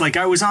rocks. Like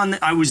I was out in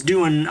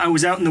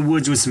the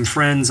woods with some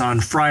friends on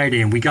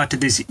Friday, and we got to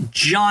this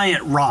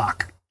giant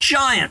rock.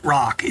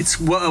 It's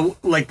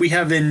like we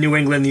have in New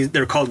England,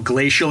 they're called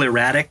glacial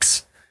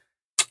erratics.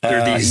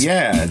 They're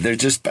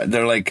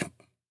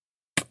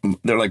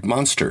like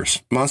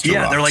monsters. Monster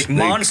rocks. They're like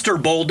monster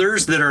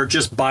boulders that are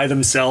just by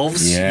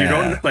themselves. Yeah. You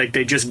don't like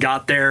they just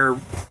got there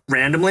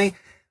randomly.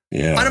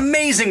 Yeah. An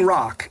amazing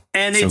rock.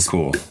 And it's so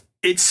cool.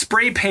 It's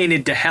spray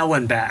painted to hell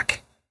and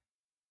back.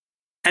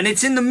 And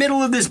it's in the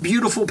middle of this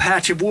beautiful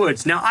patch of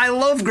woods. Now I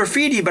love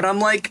graffiti, but I'm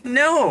like,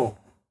 no.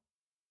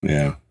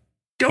 Yeah.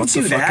 Don't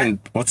do that.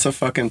 What's the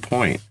fucking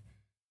point?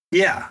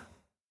 Yeah.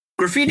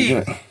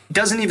 Graffiti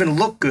doesn't even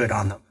look good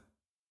on them.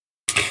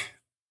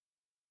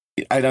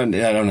 I don't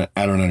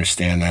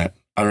understand that.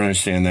 I don't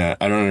understand that.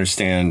 I don't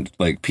understand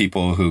like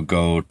people who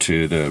go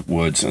to the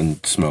woods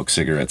and smoke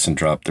cigarettes and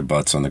drop their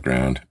butts on the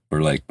ground,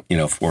 or like, you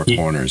know, Four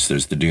Corners.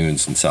 There's the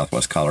dunes in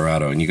Southwest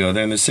Colorado, and you go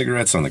there and there's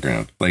cigarettes on the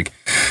ground. Like,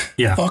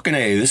 fucking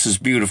A, this is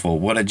beautiful.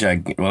 What a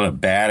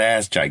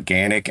badass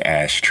gigantic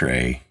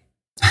ashtray.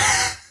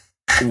 I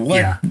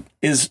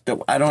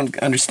don't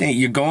understand.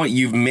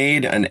 You've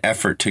made an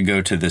effort to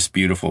go to this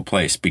beautiful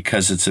place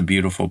because it's a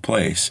beautiful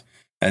place,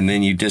 and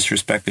then you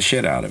disrespect the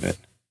shit out of it.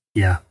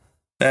 Yeah.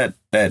 That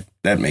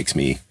makes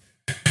me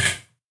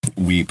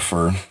weep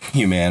for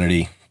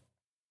humanity.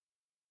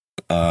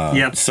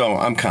 So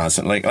I'm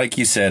constant, like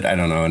you said, I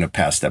don't know, in a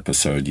past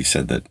episode, you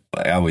said that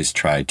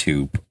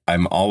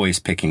I'm always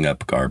picking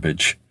up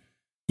garbage.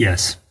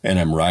 Yes. And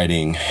I'm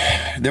writing.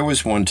 There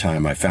was one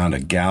time I found a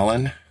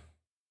gallon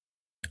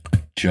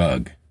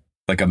jug,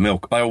 like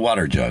a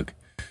water jug,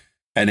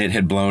 and it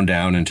had blown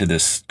down into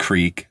this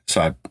creek.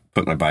 So I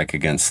put my bike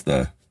against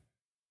a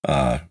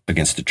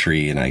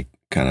tree, and I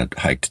kind of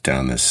hiked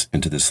down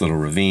into this little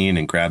ravine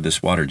and grabbed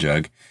this water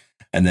jug.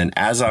 And then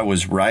as I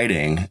was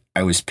writing,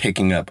 I was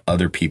picking up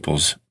other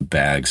people's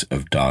bags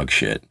of dog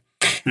shit.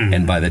 Mm-hmm.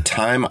 And by the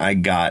time I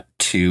got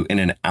to, in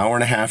an hour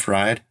and a half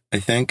ride, I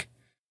think,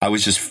 I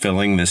was just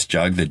filling this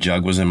jug. The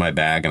jug was in my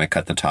bag, and I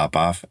cut the top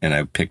off, and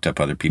I picked up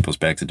other people's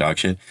bags of dog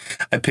shit.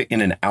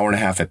 In an hour and a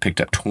half, I picked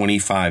up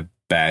 25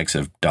 bags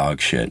of dog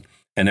shit.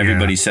 And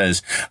everybody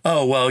says,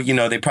 oh, well, you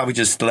know, they probably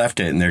just left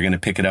it and they're going to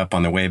pick it up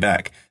on their way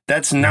back.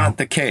 That's not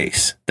the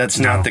case. That's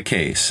not the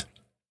case.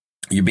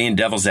 You're being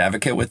devil's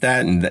advocate with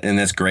that, and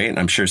that's great. And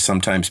I'm sure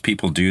sometimes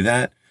people do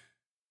that.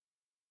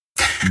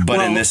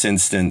 But in this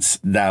instance,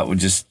 that would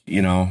just,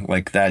 you know,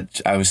 like that.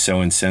 I was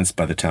so incensed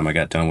by the time I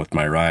got done with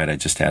my ride. I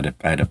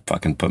had to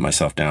fucking put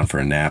myself down for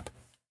a nap.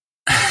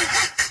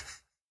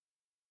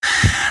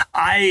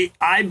 I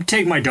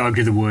take my dog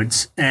to the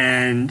woods,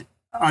 and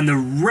on the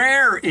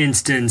rare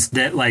instance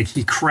that like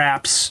he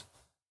craps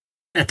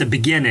at the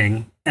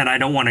beginning and I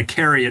don't want to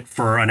carry it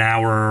for an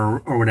hour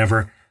or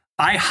whatever,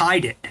 I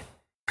hide it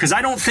because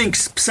I don't think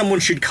someone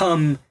should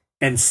come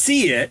and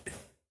see it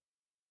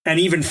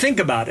and even think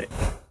about it.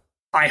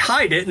 I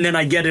hide it and then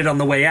I get it on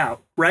the way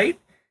out, right?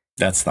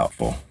 That's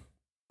thoughtful.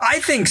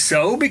 I think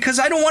so, because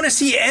I don't want to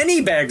see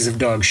any bags of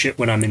dog shit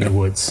when I'm in the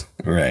woods.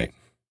 Right.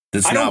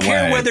 It's not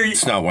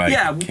why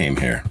I came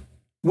here.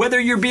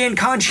 Whether you're being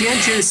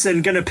conscientious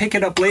and going to pick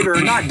it up later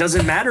or not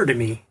doesn't matter to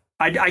me.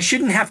 I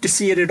shouldn't have to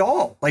see it at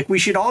all. Like, we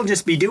should all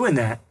just be doing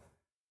that.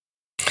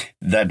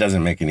 That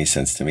doesn't make any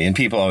sense to me. And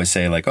people always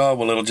say like, oh,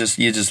 well,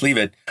 you just leave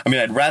it. I mean,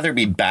 I'd rather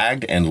be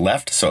bagged and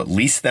left, so at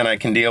least then I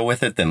can deal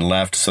with it, than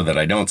left so that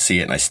I don't see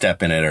it and I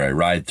step in it or I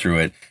ride through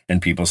it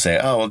and people say,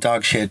 oh, well,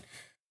 dog shit,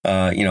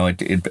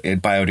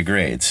 it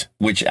biodegrades,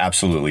 which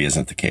absolutely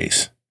isn't the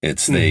case.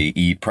 They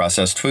eat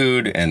processed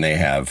food and they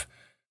have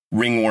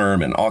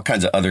ringworm and all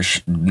kinds of other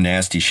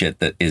nasty shit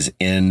that is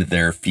in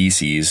their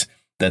feces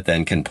that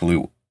then can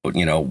pollute,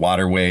 you know,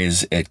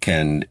 waterways. It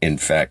can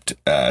infect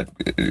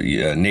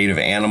native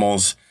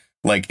animals.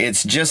 Like,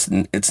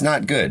 it's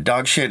not good.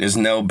 Dog shit is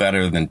no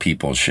better than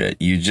people shit.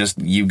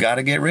 You got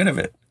to get rid of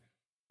it,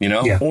 you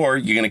know, or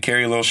you're going to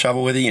carry a little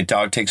shovel with you. Your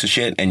dog takes a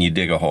shit and you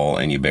dig a hole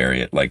and you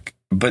bury it. Like,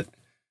 but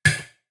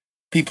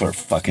people are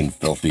fucking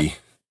filthy,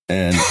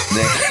 and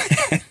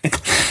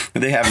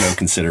they have no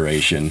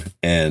consideration,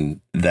 and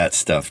that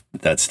stuff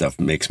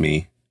makes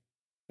me,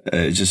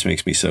 it just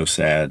makes me so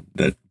sad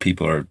that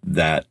people are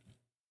that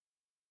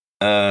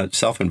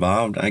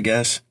self-involved, I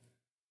guess.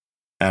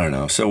 I don't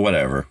know. So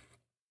whatever.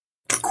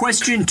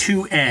 Question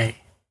 2A.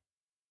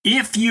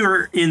 If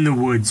you're in the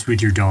woods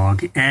with your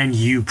dog and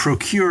you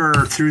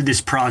procure through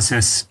this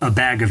process a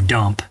bag of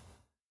dump,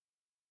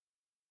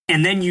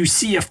 and then you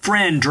see a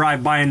friend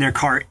drive by in their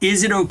car,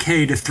 is it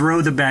okay to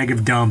throw the bag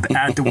of dump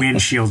at the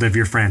windshield of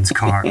your friend's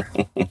car?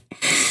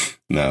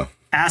 No.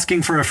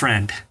 Asking for a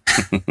friend.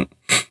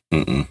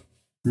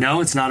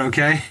 No, it's not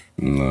okay?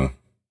 No.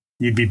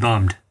 You'd be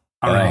bummed.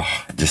 All right.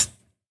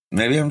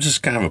 Maybe I'm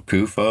just kind of a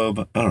poo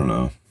phobe. I don't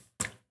know.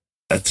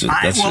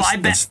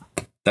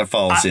 That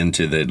falls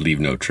into the leave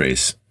no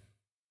trace.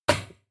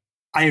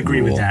 I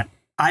agree rule. with that.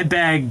 I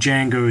bag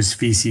Django's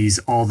feces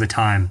all the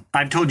time.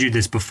 I've told you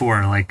this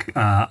before. Like,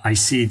 I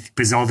see,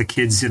 because all the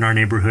kids in our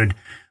neighborhood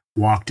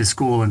walk to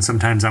school, and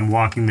sometimes I'm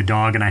walking the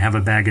dog and I have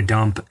a bag of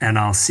dump, and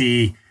I'll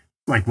see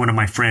like one of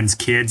my friend's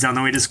kids on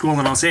the way to school,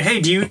 and I'll say,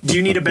 hey, do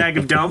you need a bag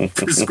of dump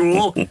for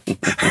school?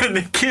 And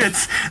the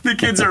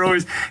kids are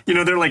always, you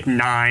know, they're like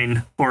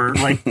 9 or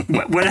like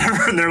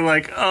whatever. And they're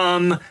like,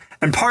 and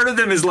part of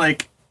them is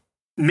like,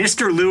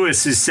 Mr.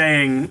 Lewis is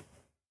saying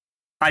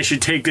I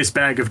should take this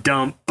bag of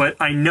dump, but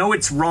I know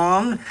it's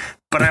wrong,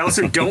 but I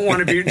also don't want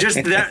to be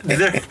just that.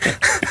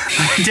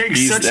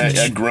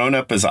 A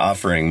grown-up is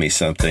offering me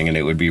something, and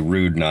it would be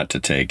rude not to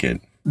take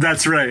it.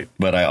 That's right.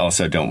 But I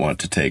also don't want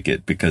to take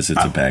it because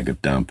it's a bag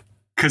of dump.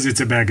 Because it's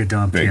a bag of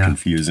dump. Very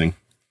confusing.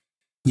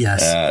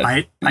 Yes.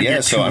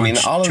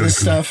 All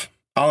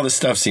of this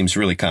stuff seems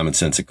really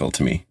commonsensical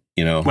to me.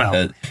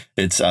 Well,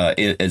 it's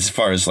as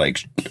far as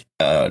like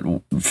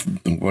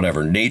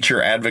whatever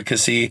nature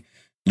advocacy,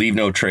 leave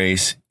no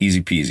trace,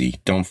 easy peasy.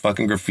 Don't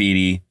fucking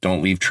graffiti.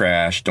 Don't leave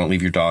trash. Don't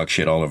leave your dog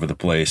shit all over the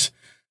place.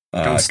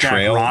 Don't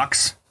stack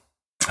rocks.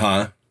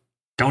 Huh?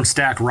 Don't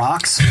stack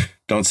rocks.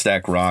 Don't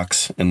stack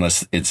rocks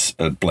unless it's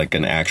like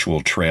an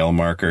actual trail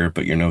marker.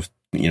 But you're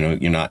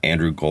not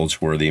Andrew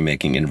Goldsworthy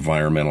making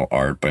environmental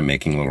art by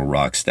making little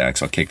rock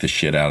stacks. I'll kick the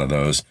shit out of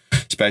those.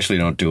 Especially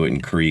don't do it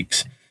in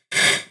creeks.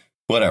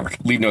 Whatever.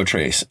 Leave no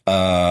trace.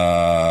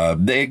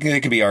 They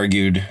could be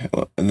argued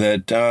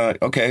that,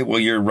 okay, well,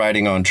 you're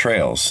riding on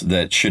trails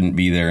that shouldn't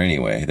be there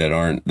anyway, that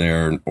aren't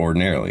there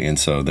ordinarily. And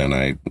so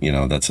then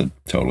that's a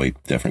totally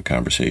different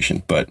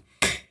conversation. But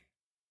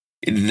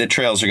the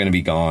trails are going to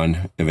be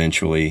gone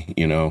eventually,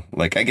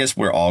 like, I guess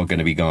we're all going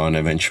to be gone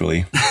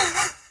eventually.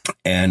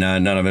 And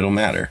none of it will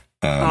matter.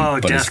 But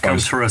death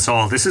comes for us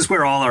all. This is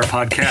where all our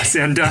podcasts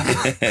end up.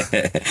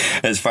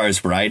 As far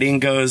as riding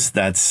goes,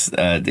 that's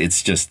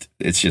it's just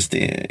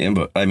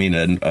IMBA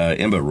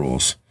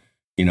rules,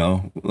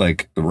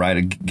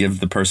 like give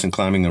the person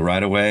climbing the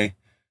right of way,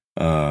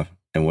 and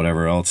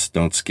whatever else,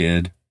 don't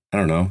skid. I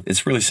don't know.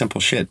 It's really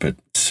simple shit, but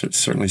it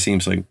certainly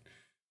seems like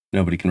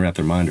nobody can wrap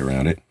their mind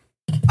around it.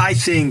 I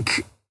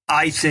think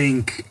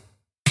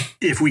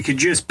if we could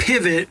just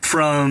pivot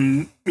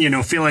from,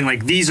 feeling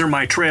like these are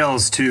my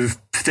trails to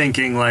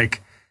thinking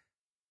like,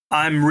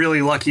 I'm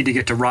really lucky to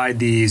get to ride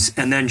these,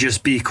 and then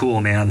just be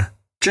cool, man.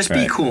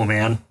 Be cool,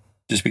 man.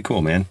 Just be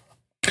cool, man.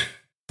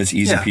 It's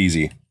easy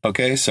peasy.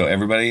 Okay, so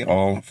everybody,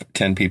 all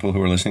 10 people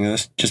who are listening to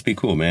this, just be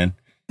cool, man.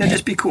 Yeah,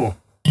 just be cool.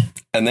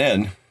 And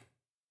then,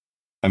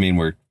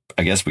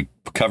 I guess we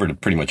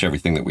covered pretty much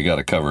everything that we got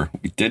to cover.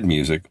 We did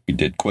music. We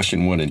did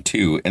question 1 and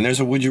 2, and there's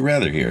a would you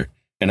rather here.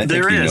 And I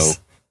think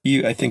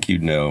I think you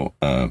know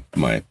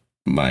my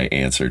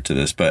answer to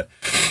this, but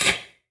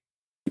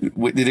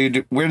where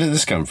did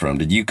this come from?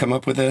 Did you come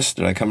up with this?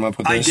 Did I come up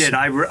with this?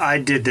 I did. I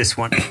did this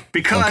one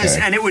because,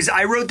 and it was,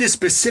 I wrote this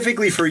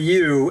specifically for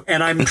you,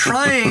 and I'm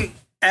trying,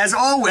 as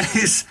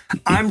always,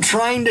 I'm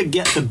trying to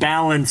get the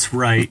balance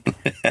right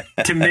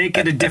to make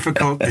it a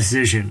difficult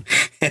decision.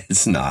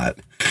 It's not.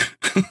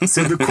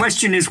 So the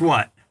question is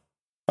what?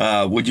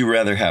 Would you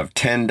rather have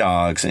 10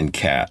 dogs and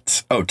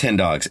cats? 10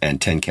 dogs and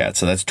 10 cats.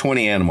 So that's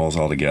 20 animals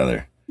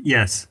altogether.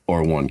 Yes.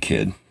 Or 1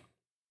 kid.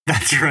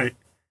 That's right.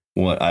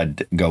 Well,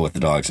 I'd go with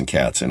the dogs and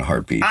cats in a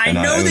heartbeat. I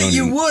know that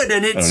you would,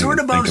 and it sort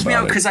of bums me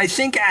out because I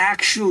think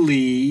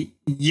actually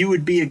you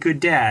would be a good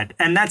dad,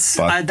 and that's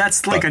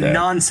like a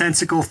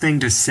nonsensical thing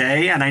to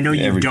say, and I know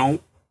you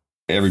don't.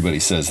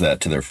 Everybody says that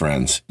to their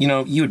friends.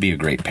 You would be a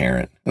great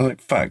parent. I'm like,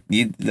 fuck,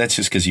 that's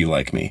just because you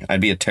like me. I'd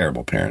be a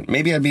terrible parent.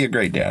 Maybe I'd be a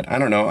great dad. I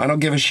don't know. I don't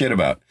give a shit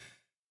about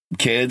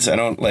kids. I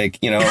don't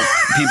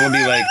people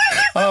be like,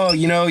 oh,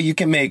 you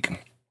can make.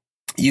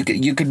 You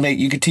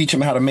could teach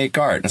them how to make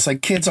art. And it's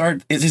like, kids'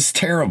 art is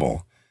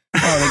terrible.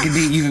 Oh,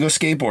 you could go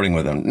skateboarding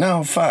with them.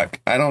 No, fuck.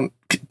 I don't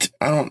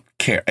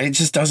care. It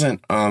just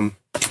doesn't,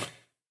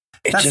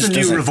 that's the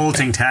new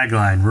revolting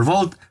tagline.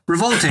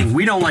 Revolting.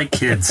 We don't like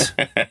kids.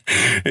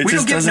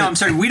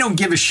 We don't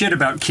give a shit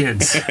about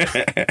kids.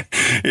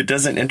 It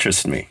doesn't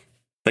interest me.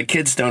 Like,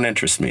 kids don't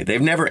interest me.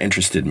 They've never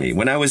interested me.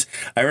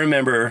 I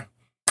remember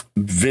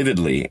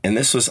vividly, and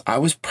I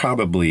was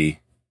probably,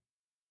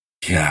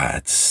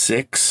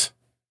 6.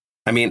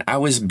 I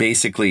was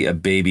basically a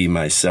baby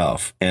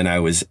myself, and I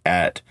was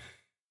at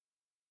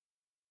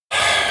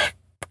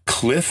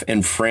Cliff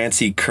and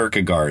Francie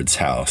Kierkegaard's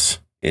house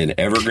in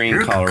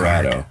Evergreen,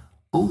 Colorado.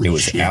 Holy it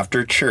was shit.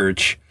 After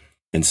church,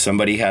 and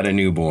somebody had a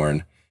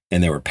newborn,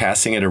 and they were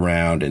passing it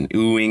around and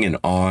oohing and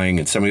awing,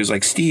 and somebody was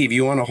like, Steve,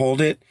 you want to hold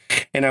it?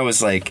 And I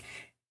was like,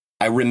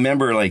 I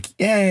remember like,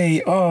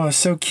 yay, oh,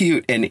 so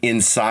cute. And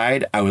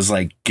inside, I was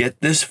like,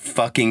 get this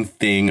fucking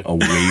thing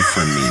away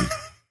from me.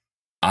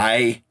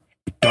 I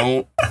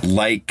don't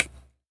like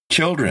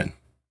children.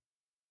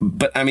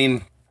 But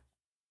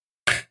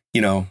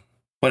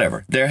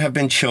whatever. There have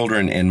been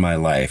children in my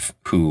life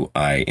who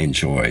I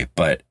enjoy,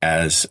 but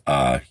as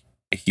a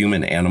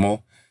human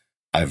animal,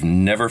 I've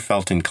never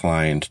felt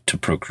inclined to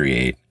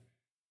procreate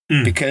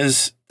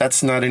because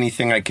that's not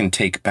anything I can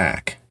take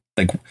back.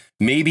 Like,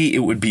 maybe it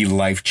would be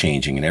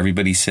life-changing, and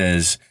everybody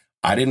says,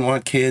 I didn't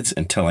want kids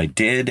until I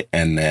did,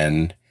 and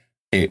then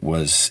it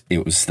was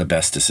the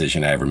best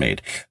decision I ever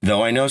made.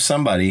 Though I know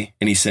somebody,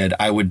 and he said,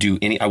 I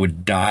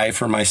would die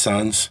for my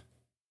sons.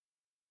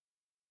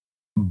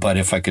 But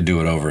if I could do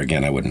it over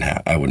again, I wouldn't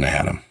have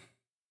had him.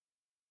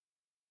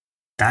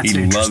 That's he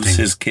interesting. loves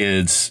his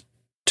kids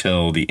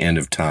till the end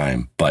of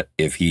time. But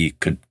if he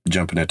could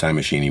jump in a time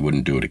machine, he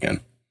wouldn't do it again.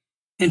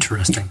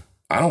 Interesting.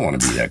 I don't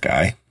want to be that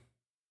guy.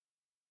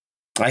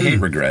 I hate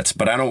regrets,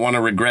 but I don't want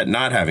to regret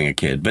not having a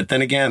kid. But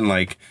then again,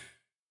 like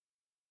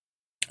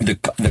the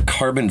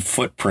carbon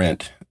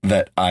footprint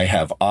that I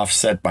have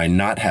offset by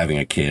not having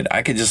a kid,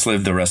 I could just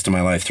live the rest of my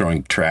life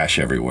throwing trash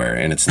everywhere,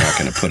 and it's not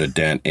going to put a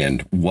dent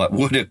in what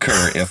would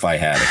occur if I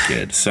had a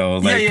kid. So,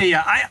 like,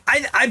 yeah.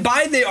 I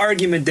buy the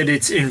argument that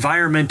it's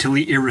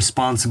environmentally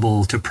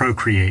irresponsible to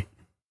procreate,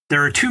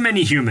 There are too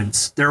many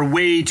humans. There are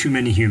way too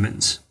many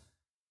humans.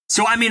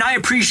 So, I mean, I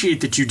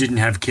appreciate that you didn't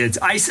have kids.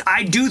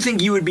 I do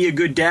think you would be a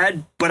good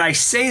dad, but I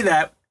say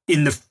that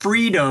in the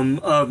freedom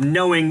of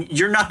knowing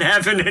you're not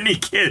having any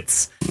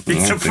kids.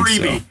 It's a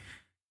freebie. So.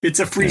 It's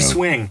a free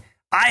swing.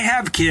 I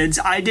have kids.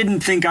 I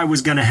didn't think I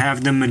was going to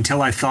have them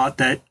until I thought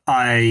that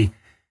I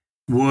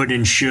would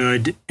and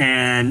should.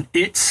 And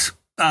it's,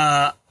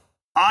 I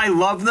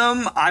love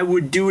them. I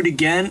would do it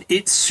again.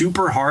 It's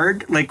super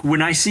hard. Like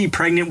when I see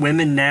pregnant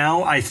women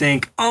now, I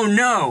think, oh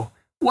no.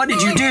 What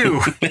did you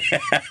do?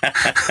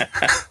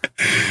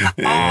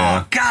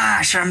 Oh,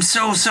 gosh, I'm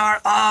so sorry.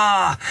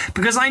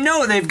 Because I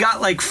know they've got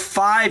like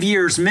 5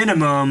 years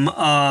minimum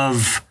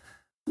of,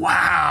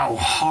 wow,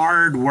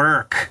 hard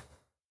work.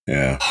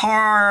 Yeah.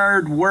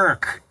 Hard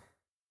work.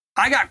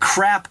 I got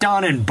crapped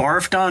on and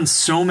barfed on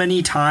so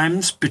many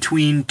times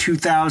between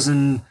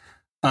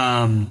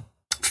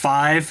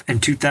 2005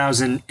 and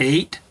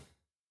 2008.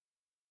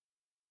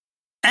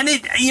 And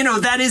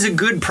that is a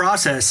good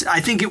process.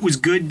 I think it was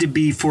good to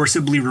be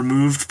forcibly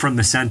removed from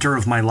the center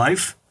of my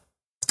life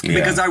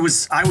because I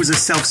was a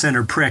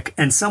self-centered prick,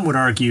 and some would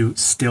argue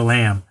still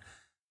am.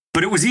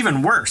 But it was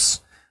even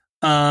worse.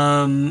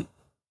 And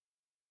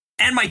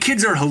my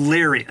kids are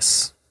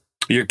hilarious.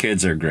 Your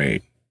kids are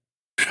great.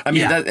 I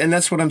mean, and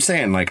that's what I'm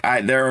saying. Like,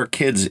 there are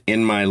kids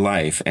in my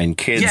life and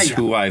kids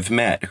who I've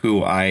met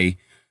who I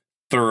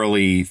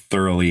thoroughly,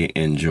 thoroughly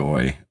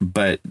enjoy.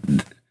 But,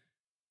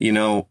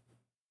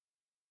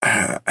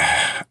 I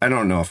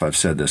don't know if I've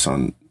said this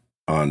on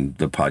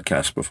the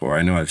podcast before.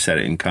 I know I've said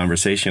it in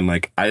conversation.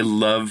 Like, I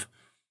love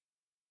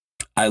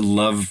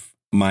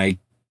my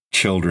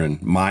children,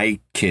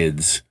 my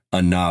kids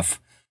enough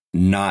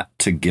not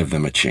to give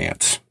them a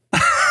chance,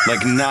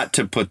 like not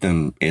to put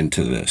them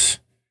into this,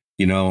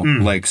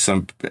 like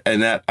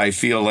and that I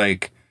feel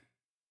like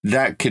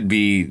that could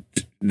be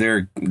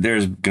there's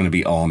going to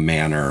be all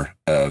manner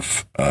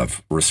of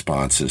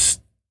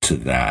responses to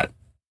that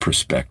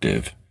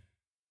perspective.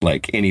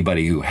 Like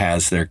anybody who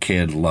has their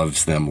kid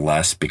loves them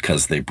less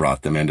because they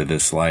brought them into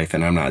this life.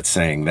 And I'm not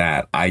saying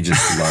that. I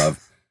just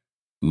love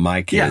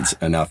my kids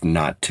enough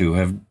not to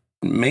have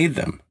made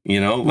them, we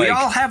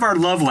all have our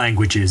love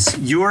languages.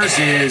 Yours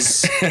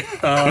is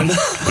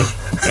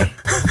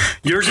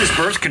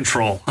birth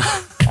control.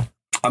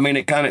 I mean,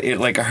 it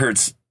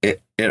hurts. It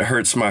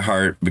hurts my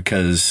heart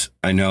because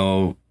I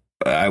know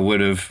I would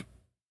have.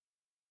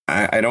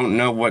 I don't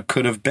know what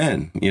could have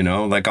been,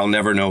 like I'll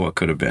never know what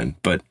could have been,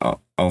 but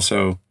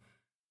also,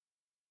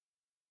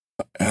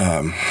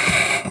 my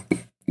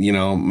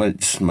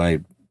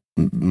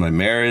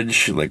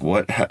marriage, like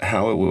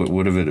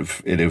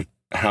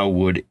how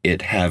would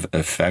it have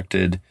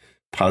affected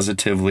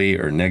positively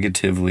or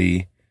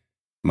negatively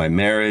my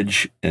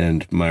marriage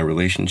and my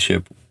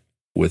relationship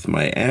with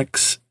my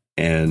ex?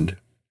 And,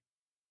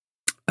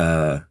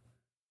 I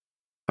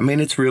mean,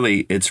 it's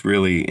really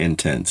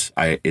intense.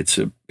 It's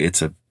a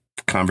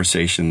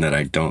conversation that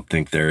I don't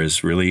think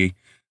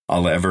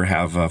I'll ever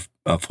have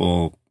a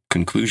full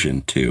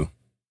conclusion to.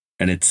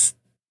 And it's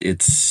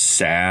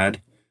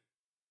sad.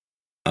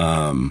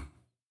 And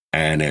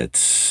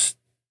it's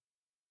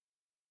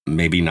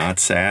maybe not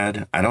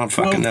sad. I don't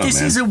fucking know, this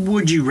man. Is a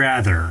would you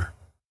rather.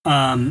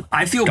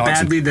 I feel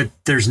badly that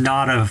there's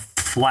not a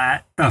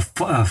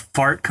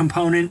fart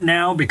component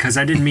now because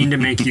I didn't mean to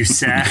make you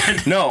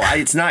sad. No,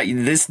 it's not.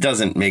 This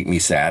doesn't make me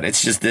sad.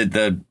 It's just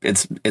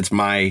it's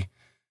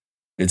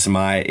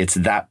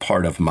that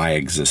part of my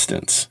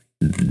existence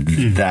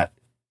that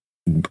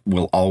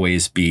will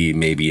always be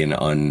maybe an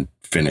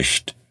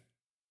unfinished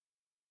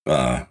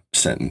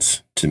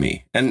sentence to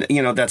me. And,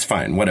 that's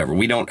fine. Whatever.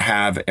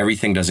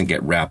 Everything doesn't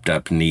get wrapped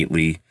up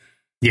neatly.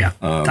 Yeah,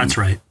 that's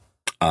right.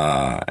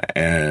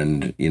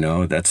 And,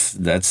 that's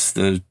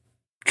the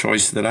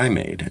choice that I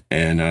made.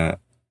 And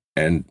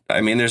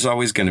I mean, there's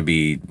always going to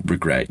be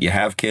regret. You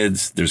have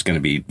kids, there's going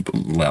to be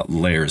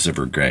layers of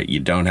regret. You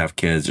don't have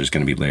kids, there's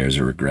going to be layers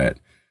of regret.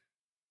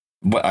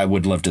 But I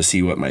would love to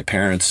see what my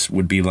parents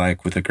would be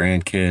like with a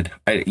grandkid.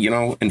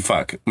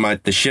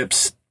 The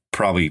ship's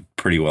probably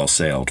pretty well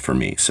sailed for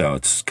me. So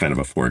it's kind of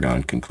a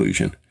foregone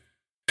conclusion.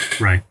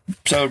 Right.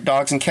 So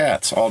dogs and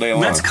cats all day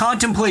long. Let's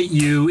contemplate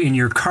you in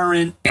your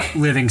current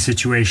living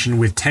situation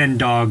with 10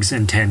 dogs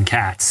and 10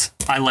 cats.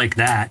 I like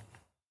that.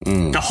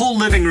 The whole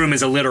living room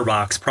is a litter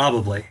box,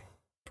 probably.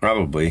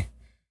 Probably.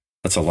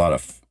 That's a lot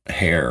of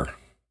hair.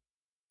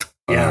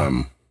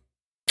 Yeah.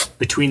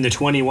 Between the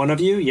 21 of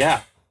you,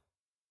 yeah.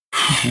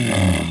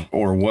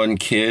 Or one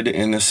kid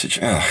in this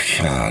situation. Oh,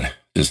 God.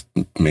 Just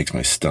makes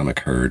my stomach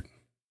hurt.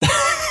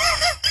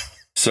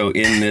 So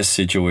in this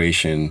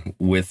situation,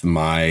 with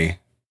my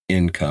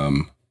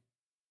income,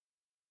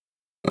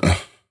 I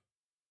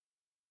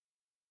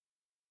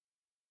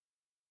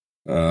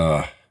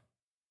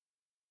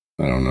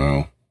don't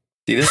know.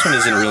 See, this one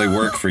doesn't really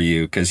work for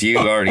you because you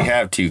already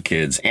have 2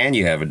 kids and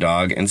you have a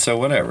dog, and so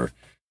whatever.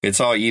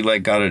 It's all you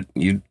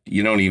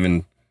you don't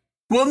even.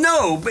 Well,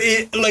 no,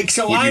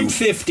 I'm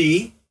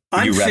 50.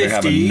 Would you rather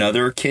have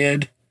another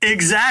kid?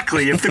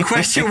 Exactly. If the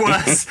question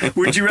was,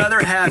 would you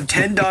rather have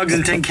 10 dogs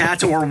and 10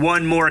 cats or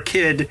one more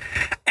kid?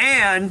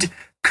 And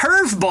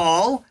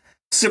curveball,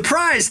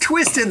 surprise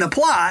twist in the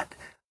plot,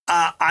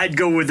 I'd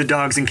go with the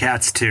dogs and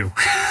cats too.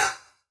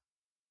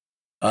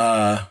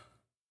 God,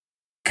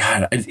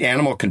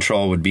 animal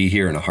control would be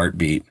here in a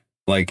heartbeat.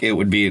 Like it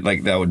would be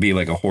like that would be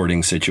like a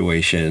hoarding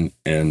situation,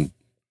 and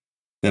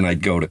then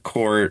I'd go to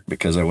court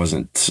because I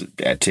wasn't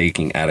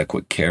taking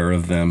adequate care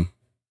of them.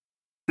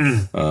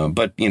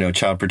 But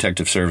Child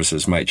Protective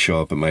Services might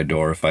show up at my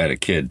door if I had a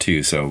kid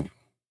too. So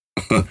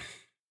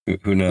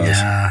who knows?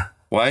 Yeah.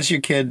 Why is your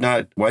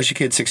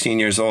kid 16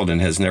 years old and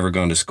has never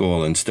gone to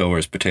school and still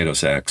wears potato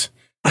sacks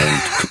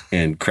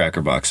and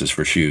cracker boxes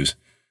for shoes?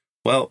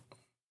 Well,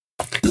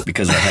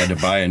 because I had to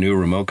buy a new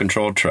remote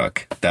control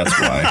truck. That's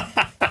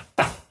why.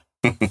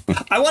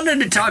 I wanted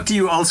to talk to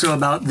you also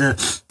about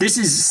this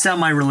is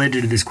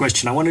semi-related to this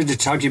question. I wanted to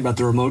talk to you about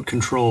the remote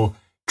control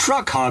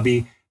truck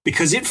hobby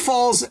because it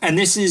falls, and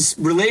this is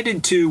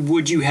related to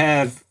would you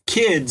have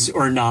kids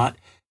or not,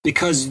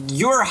 because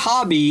your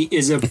hobby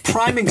is a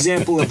prime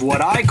example of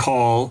what I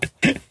call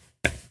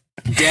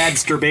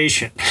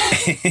dadsturbation.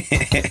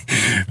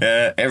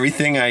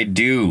 Everything I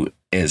do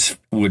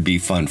would be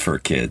fun for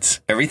kids.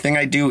 Everything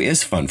I do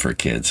is fun for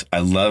kids. I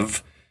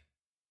love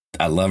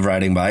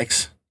riding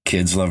bikes.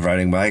 Kids love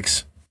riding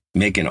bikes,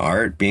 making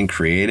art, being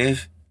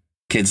creative.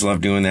 Kids love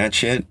doing that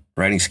shit.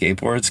 Riding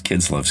skateboards.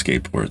 Kids love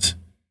skateboards.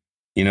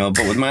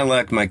 But with my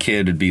luck, my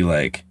kid would be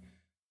like,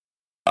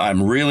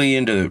 I'm really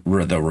into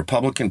the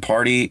Republican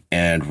Party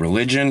and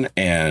religion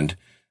and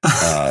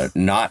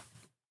not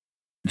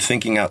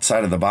thinking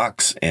outside of the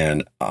box.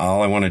 And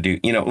all I want to do,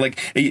 like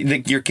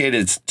your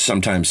kid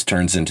sometimes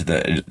turns into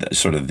the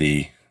sort of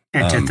the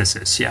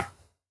antithesis. Yeah.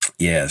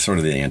 Yeah. Sort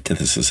of the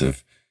antithesis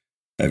of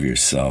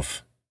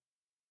yourself.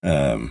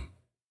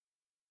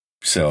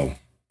 So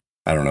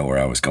I don't know where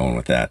I was going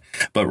with that,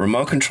 but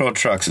remote control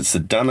trucks, it's the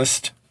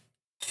dumbest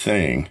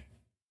thing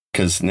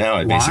because now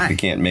I basically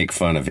can't make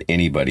fun of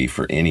anybody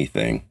for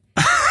anything,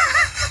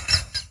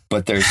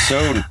 but they're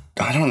so,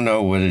 I don't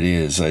know what it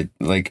is.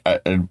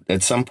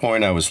 At some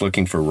point I was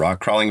looking for rock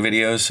crawling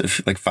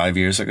videos like 5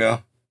 years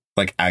ago,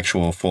 like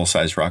actual full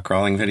size rock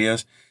crawling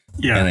videos.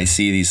 Yeah. And I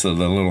see these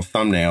little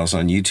thumbnails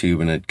on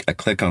YouTube and I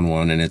click on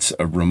one and it's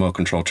a remote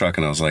control truck.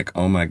 And I was like,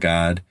 oh my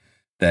God.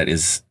 That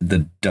is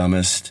the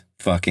dumbest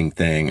fucking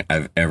thing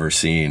I've ever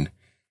seen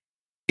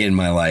in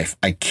my life.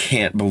 I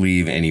can't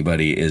believe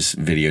anybody is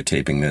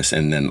videotaping this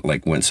and then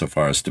went so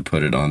far as to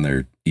put it on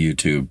their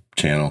YouTube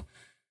channel.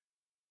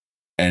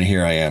 And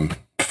here I am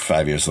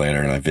 5 years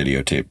later and I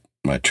videotape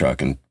my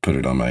truck and put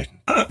it on my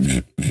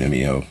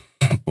Vimeo,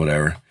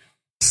 whatever.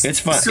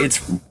 It's fun.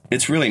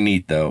 It's really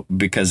neat though,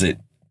 because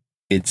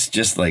it's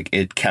just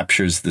it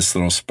captures this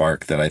little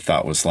spark that I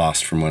thought was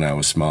lost from when I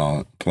was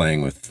small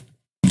playing with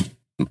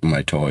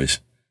my toys,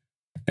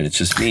 and it's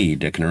just me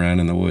dicking around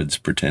in the woods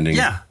pretending.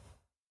 Yeah,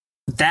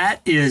 that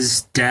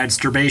is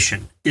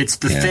dadsturbation. It's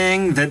the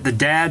thing that the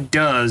dad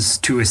does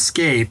to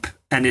escape,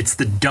 and it's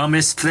the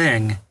dumbest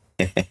thing.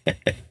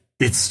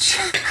 It's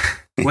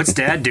what's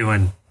dad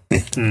doing?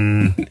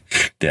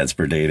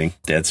 Dadspurdating.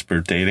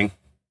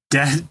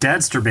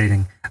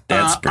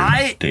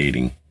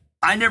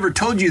 I never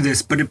told you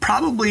this, but it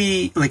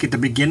probably at the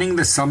beginning of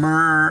the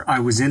summer,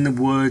 I was in the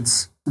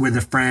woods with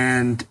a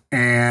friend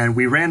and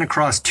we ran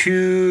across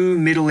two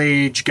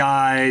middle-aged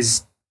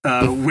guys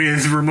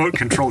with remote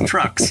control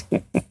trucks.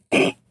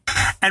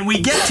 And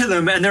we get to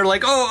them and they're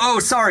like, oh,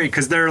 sorry.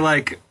 Cause they're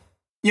like,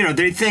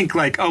 they think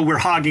oh, we're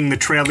hogging the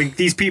trail. Like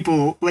these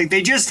people,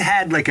 they just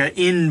had an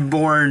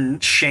inborn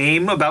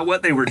shame about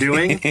what they were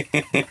doing.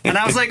 And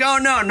I was like, oh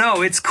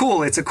no, it's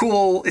cool. It's a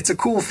cool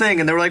thing.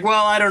 And they were like,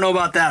 well, I don't know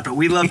about that, but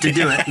we love to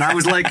do it. And I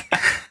was like,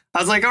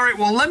 all right,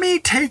 well, let me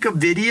take a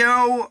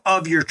video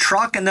of your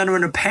truck and then I'm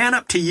going to pan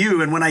up to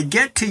you. And when I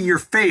get to your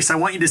face, I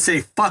want you to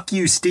say, fuck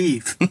you,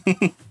 Steve.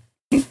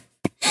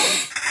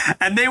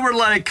 And they were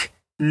like,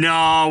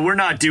 no, we're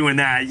not doing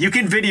that. You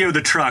can video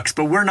the trucks,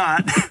 but we're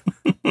not.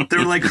 They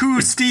were like,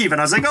 who's Steve? And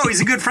I was like, oh,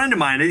 he's a good friend of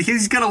mine.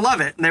 He's going to love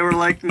it. And they were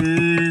like,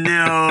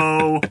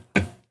 no.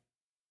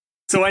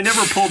 So I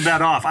never pulled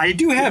that off. I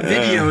do have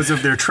videos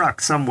of their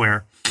truck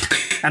somewhere.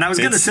 And I was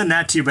going to send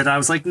that to you, but I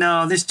was like,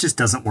 no, this just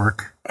doesn't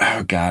work.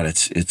 Oh God,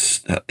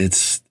 it's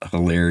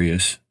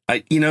hilarious.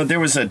 There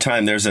was a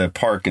time, there's a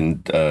park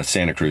in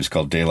Santa Cruz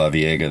called De La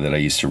Viega that I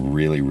used to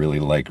really, really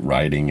like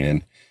riding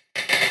in.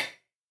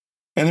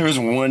 And there was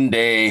one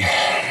day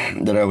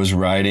that I was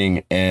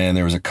riding and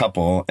there was a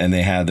couple and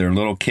they had their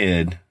little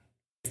kid,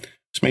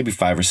 it's maybe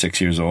 5 or 6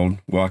 years old,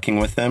 walking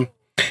with them.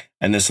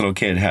 And this little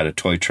kid had a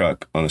toy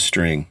truck on a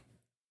string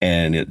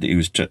and he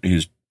was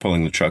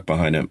pulling the truck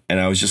behind him. And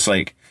I was just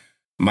like,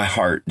 my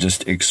heart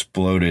just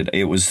exploded.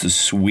 It was the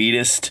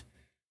sweetest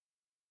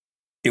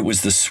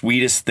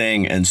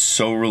thing and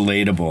so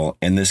relatable.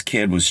 And this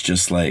kid was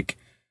just like,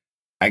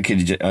 I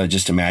could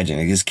just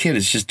imagine. This kid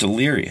is just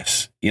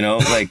delirious,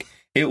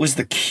 it was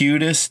the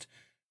cutest,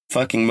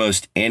 fucking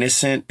most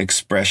innocent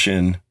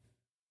expression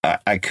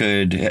I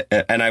could.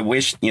 And I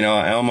wish,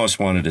 I almost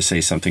wanted to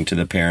say something to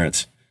the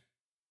parents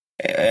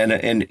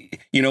And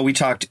we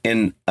talked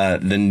in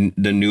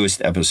the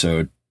newest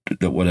episode,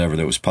 that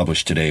was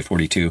published today,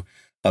 42,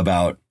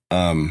 about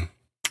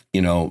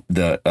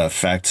the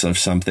effects of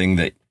something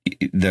that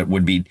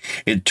would be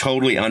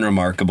totally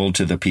unremarkable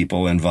to the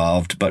people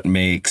involved, but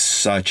makes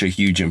such a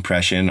huge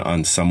impression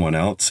on someone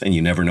else, and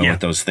you never know what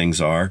those things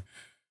are.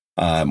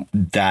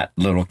 That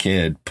little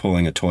kid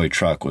pulling a toy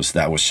truck was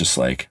just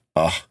like,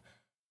 oh,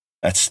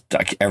 that's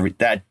like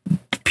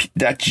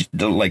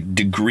the like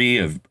degree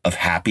of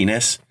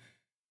happiness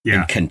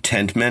and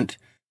contentment.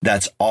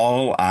 That's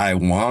all I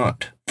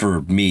want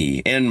for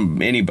me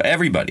and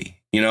everybody,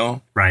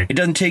 Right. It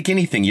doesn't take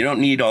anything. You don't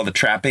need all the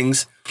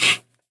trappings.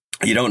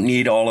 You don't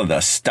need all of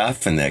the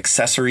stuff and the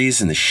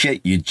accessories and the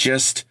shit.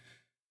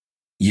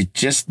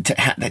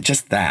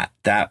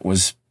 That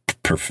was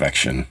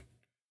perfection.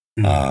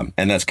 Mm.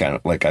 And that's kind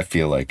of like, I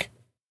feel like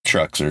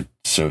trucks are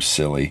so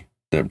silly.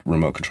 The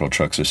remote control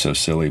trucks are so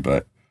silly,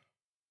 but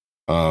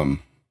I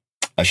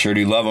sure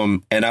do love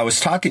them. And I was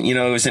talking, it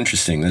was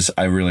interesting.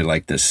 I really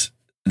like this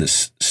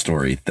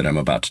story that I'm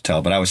about to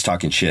tell, but I was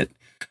talking shit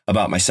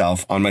about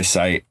myself on my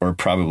site, or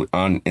probably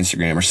on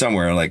Instagram or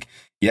somewhere, like,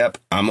 yep,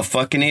 I'm a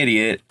fucking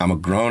idiot. I'm a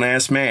grown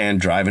ass man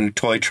driving a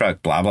toy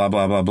truck, blah, blah,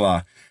 blah, blah,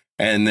 blah.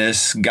 And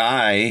this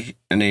guy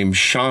named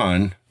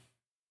Sean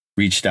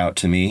reached out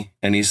to me,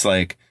 and he's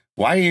like,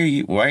 why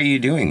are you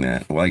doing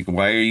that? Like,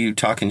 why are you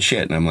talking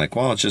shit? And I'm like,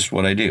 well, it's just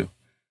what I do.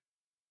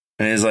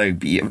 And he's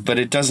like, yeah, but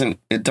it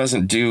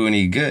doesn't do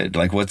any good.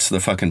 Like, what's the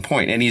fucking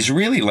point? And he's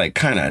really like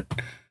kind of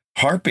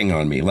harping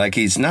on me. Like,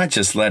 he's not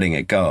just letting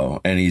it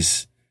go, and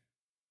he's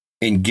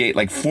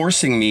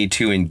forcing me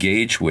to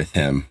engage with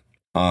him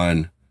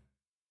on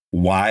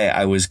why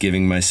I was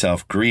giving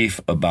myself grief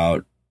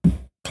about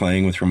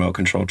playing with remote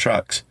control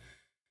trucks.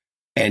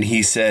 And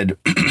he said,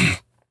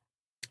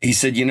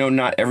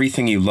 not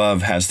everything you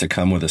love has to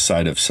come with a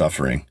side of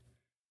suffering.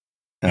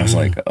 And I was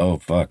like, oh,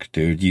 fuck,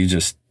 dude, you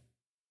just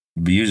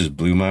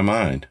blew my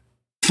mind.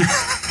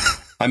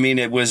 I mean,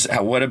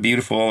 what a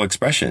beautiful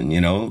expression,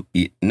 No,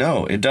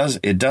 it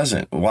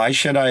doesn't. Why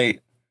should I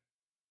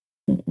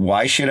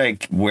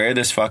wear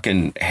this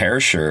fucking hair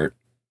shirt?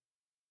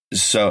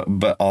 So,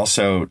 but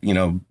also,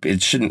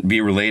 it shouldn't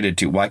be related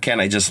to, why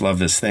can't I just love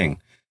this thing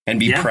and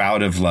be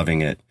proud of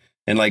loving it?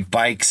 And like,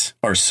 bikes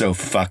are so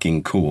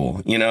fucking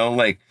cool,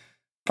 like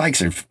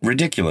bikes are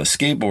ridiculous.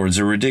 Skateboards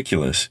are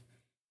ridiculous,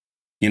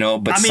 but I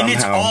mean, somehow,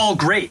 it's all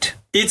great.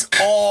 It's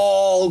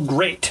all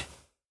great.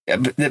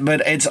 But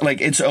it's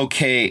like, it's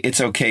okay. It's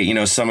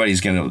okay.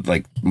 Somebody's going to,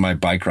 like, my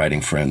bike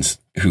riding friends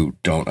who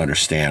don't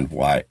understand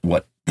what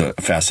the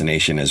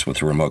fascination is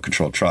with a remote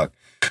control truck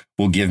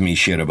will give me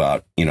shit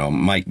about,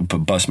 might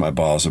bust my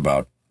balls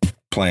about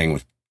playing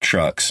with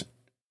trucks.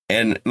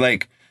 And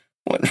like,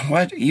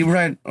 what you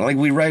ride, like,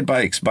 we ride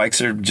bikes.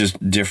 Bikes are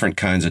just different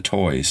kinds of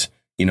toys,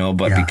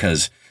 but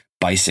because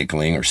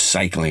bicycling or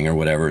cycling or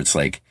whatever, it's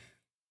like,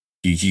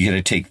 you got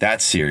to take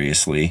that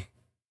seriously.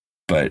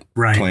 But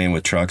playing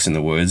with trucks in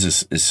the woods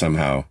is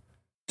somehow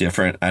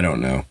different. I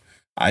don't know.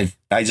 I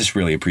just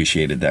really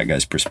appreciated that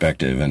guy's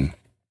perspective, and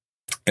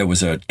it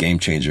was a game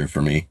changer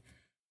for me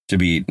to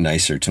be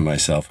nicer to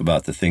myself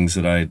about the things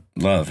that I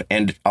love,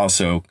 and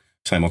also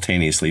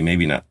simultaneously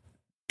maybe not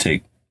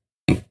take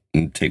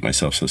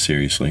myself so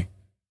seriously.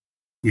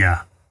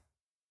 Yeah.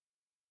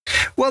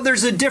 Well,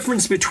 there's a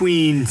difference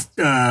between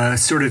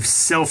sort of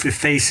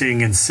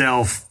self-effacing and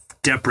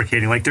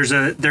self-deprecating. Like there's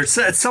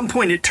at some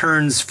point it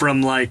turns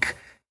from like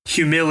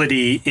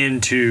humility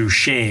into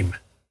shame.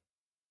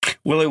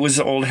 Well, it was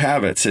old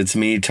habits. It's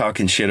me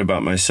talking shit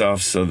about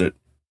myself so that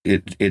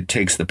it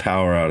takes the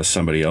power out of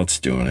somebody else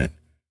doing it.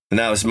 And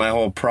that was my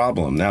whole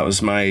problem. That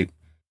was my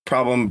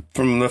problem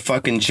from the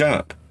fucking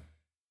jump,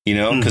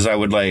 because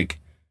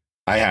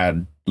I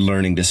had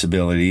learning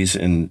disabilities.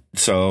 And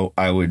so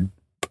I would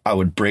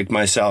break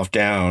myself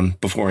down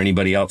before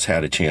anybody else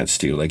had a chance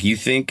to. Like, you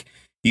think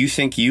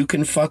you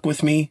can fuck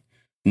with me?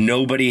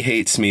 Nobody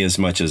hates me as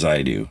much as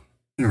I do.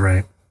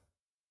 Right.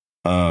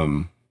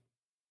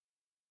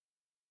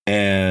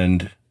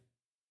 And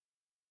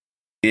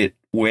it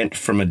went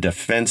from a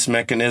defense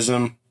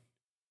mechanism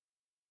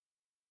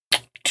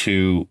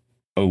to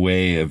a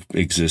way of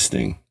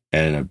existing,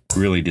 and a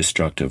really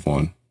destructive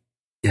one.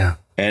 Yeah.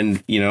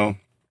 And,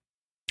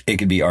 it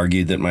could be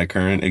argued that my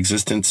current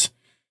existence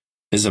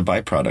is a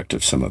byproduct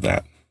of some of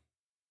that.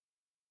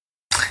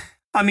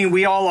 I mean,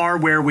 we all are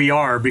where we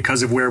are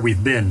because of where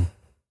we've been.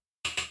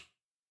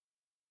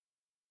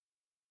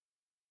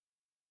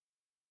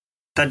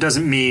 That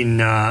doesn't mean,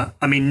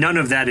 none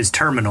of that is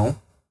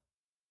terminal.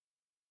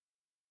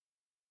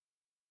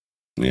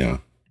 Yeah.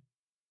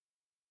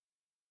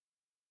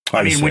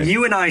 When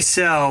you and I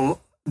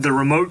sell the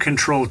remote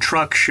control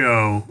truck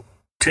show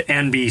to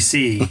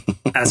NBC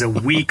as a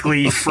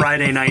weekly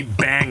Friday night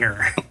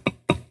banger,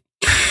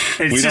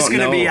 it's just going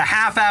to be a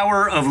half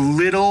hour of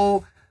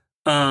little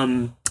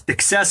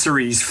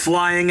accessories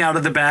flying out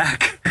of the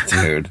back.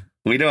 Dude,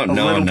 we don't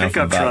know enough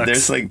about.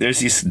 There's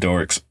these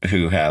dorks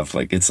who have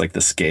it's like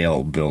the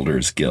Scale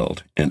Builders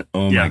Guild, and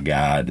oh my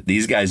god,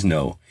 these guys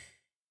know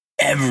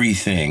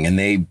everything, and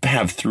they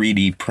have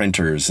 3D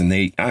printers, and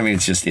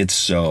it's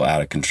so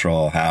out of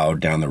control how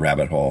down the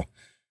rabbit hole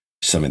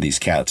some of these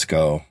cats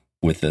go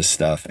with this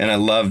stuff. And I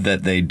love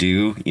that they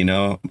do,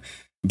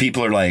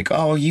 people are like,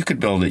 oh, you could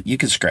build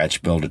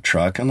a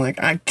truck. I'm like,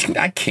 I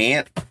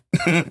can't.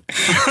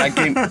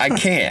 I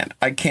can't.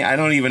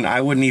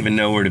 I wouldn't even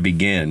know where to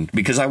begin,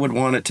 because I would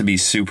want it to be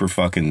super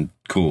fucking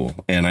cool.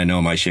 And I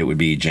know my shit would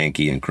be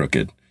janky and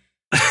crooked.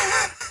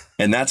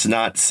 And that's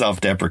not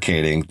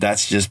self-deprecating.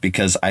 That's just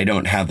because I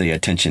don't have the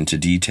attention to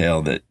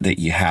detail that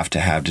you have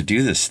to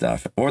do this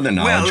stuff, or the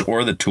knowledge,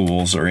 or the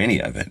tools, or any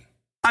of it.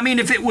 I mean,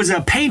 if it was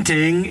a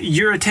painting,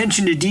 your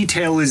attention to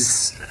detail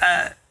is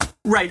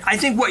right. I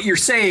think what you're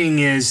saying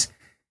is,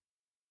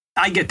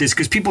 I get this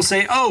because people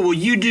say, oh, well,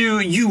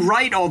 you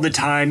write all the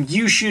time.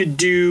 You should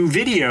do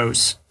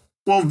videos.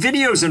 Well,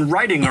 videos and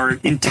writing are,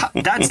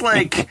 that's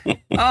like,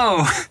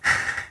 oh,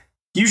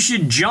 you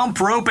should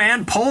jump rope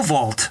and pole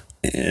vault.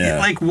 Yeah.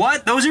 Like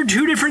what? Those are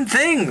two different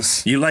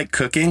things. You like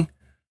cooking?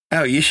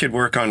 Oh, you should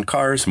work on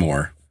cars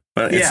more.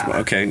 But it's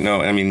okay.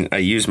 No, I mean, I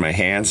use my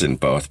hands in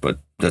both, but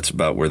that's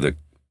about where the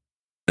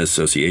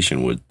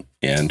association would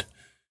end.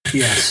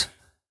 Yes.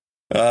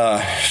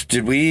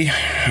 Did we?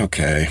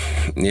 Okay.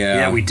 Yeah.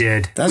 Yeah, we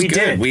did. That's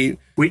good. We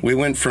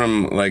went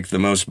from like the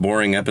most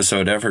boring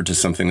episode ever to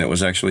something that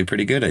was actually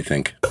pretty good, I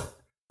think.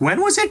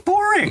 When was it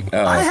boring?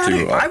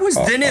 I was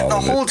in it the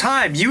whole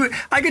time.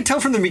 I could tell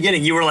from the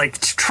beginning. You were like,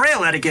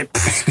 trail etiquette.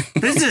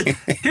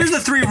 Here's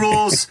the 3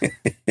 rules.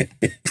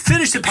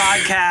 Finish the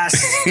podcast.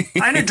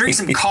 I'm gonna drink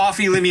some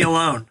coffee. Leave me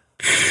alone.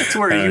 That's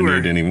where you were.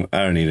 I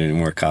don't need any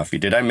more coffee.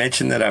 Did I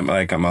mention that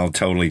I'm all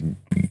totally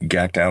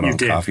gacked out on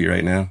coffee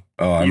right now?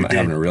 Oh, I'm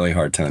having a really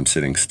hard time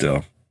sitting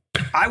still.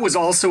 I was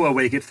also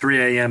awake at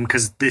 3 a.m.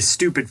 because this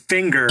stupid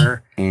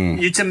finger.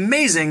 It's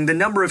amazing the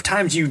number of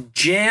times you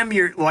jam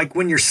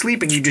when you're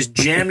sleeping, you just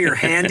jam your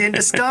hand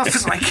into stuff.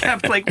 So I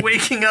kept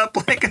waking up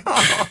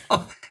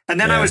oh. And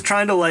then I was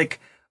trying to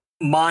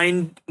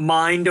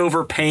mind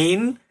over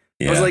pain.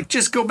 Yeah. I was like,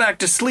 just go back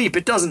to sleep.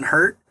 It doesn't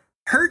hurt.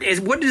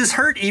 What does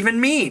hurt even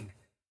mean?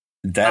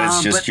 That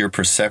is just your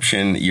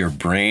perception. Your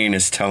brain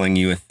is telling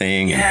you a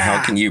thing. And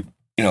how can you,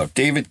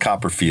 David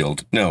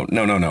Copperfield. No.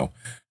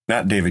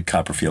 Not David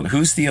Copperfield.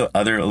 Who's the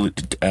other?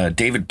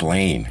 David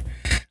Blaine.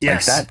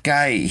 Yes. That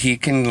guy, he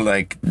can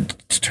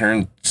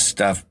turn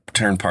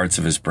parts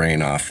of his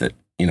brain off that,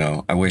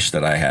 I wish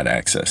that I had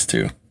access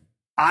to.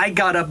 I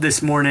got up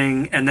this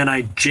morning and then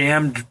I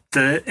jammed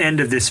the end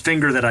of this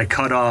finger that I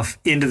cut off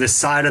into the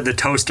side of the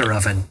toaster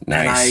oven.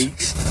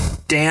 Nice. And I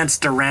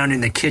danced around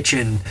in the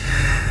kitchen.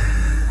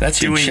 That's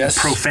doing your chest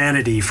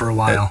profanity for a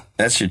while.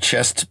 That's your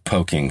chest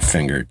poking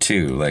finger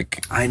too.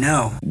 I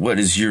know. What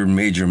is your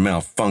major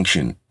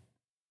malfunction,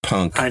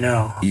 punk? I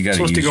know. You got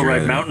supposed to go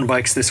ride mountain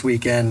bikes this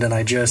weekend, and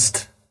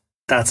that's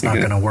not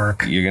going to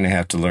work. You're going to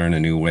have to learn a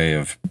new way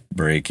of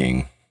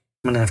braking.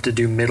 I'm going to have to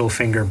do middle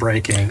finger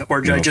braking,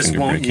 or I just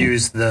won't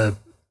use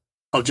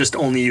I'll just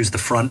only use the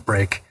front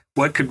brake.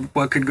 What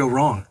could go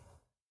wrong?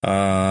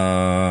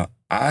 I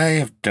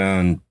have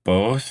done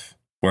both.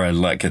 Where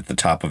at the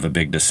top of a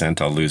big descent,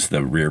 I'll lose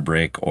the rear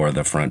brake or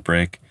the front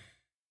brake.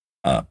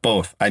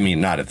 Both. I mean,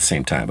 not at the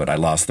same time, but I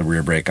lost the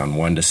rear brake on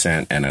one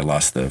descent and I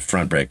lost the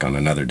front brake on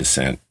another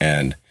descent.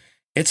 And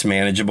it's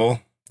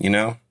manageable,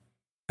 I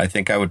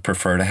think I would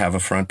prefer to have a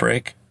front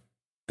brake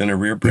than a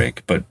rear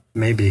brake, but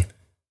maybe.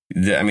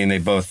 They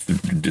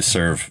both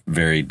serve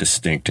very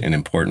distinct and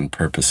important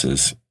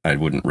purposes. I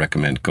wouldn't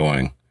recommend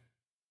going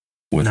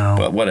with,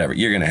 but whatever.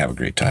 You're going to have a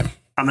great time.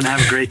 I'm going to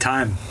have a great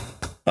time.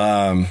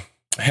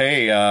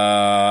 Hey,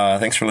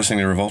 thanks for listening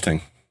to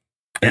Revolting.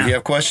 If you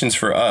have questions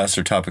for us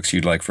or topics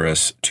you'd like for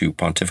us to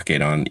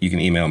pontificate on, you can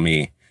email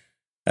me.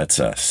 That's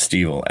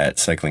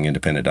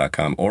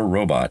Stevel@cyclingindependent.com or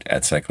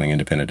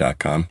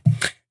robot@cyclingindependent.com.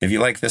 If you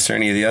like this or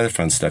any of the other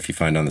fun stuff you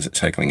find on the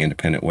Cycling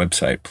Independent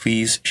website,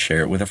 please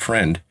share it with a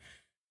friend,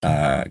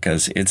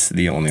 because it's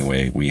the only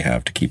way we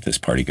have to keep this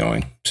party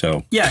going.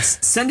 So yes,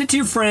 send it to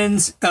your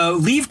friends.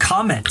 Leave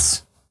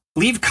comments.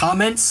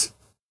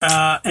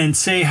 And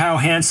say how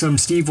handsome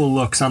Stevel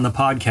looks on the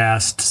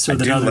podcast so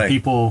that other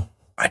people...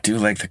 I do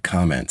like the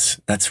comments.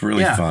 That's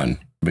really fun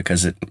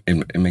because it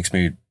makes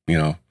me,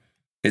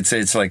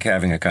 it's like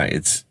having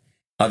it's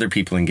other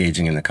people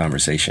engaging in the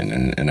conversation,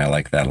 and I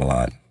like that a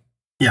lot.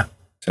 Yeah.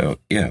 So,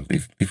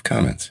 leave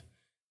comments.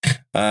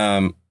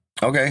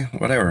 Okay,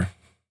 whatever.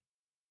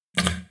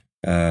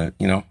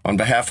 On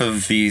behalf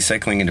of the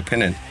Cycling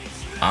Independent,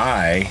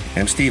 I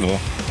am Stevel.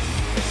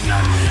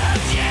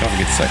 Don't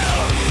forget to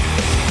cycle.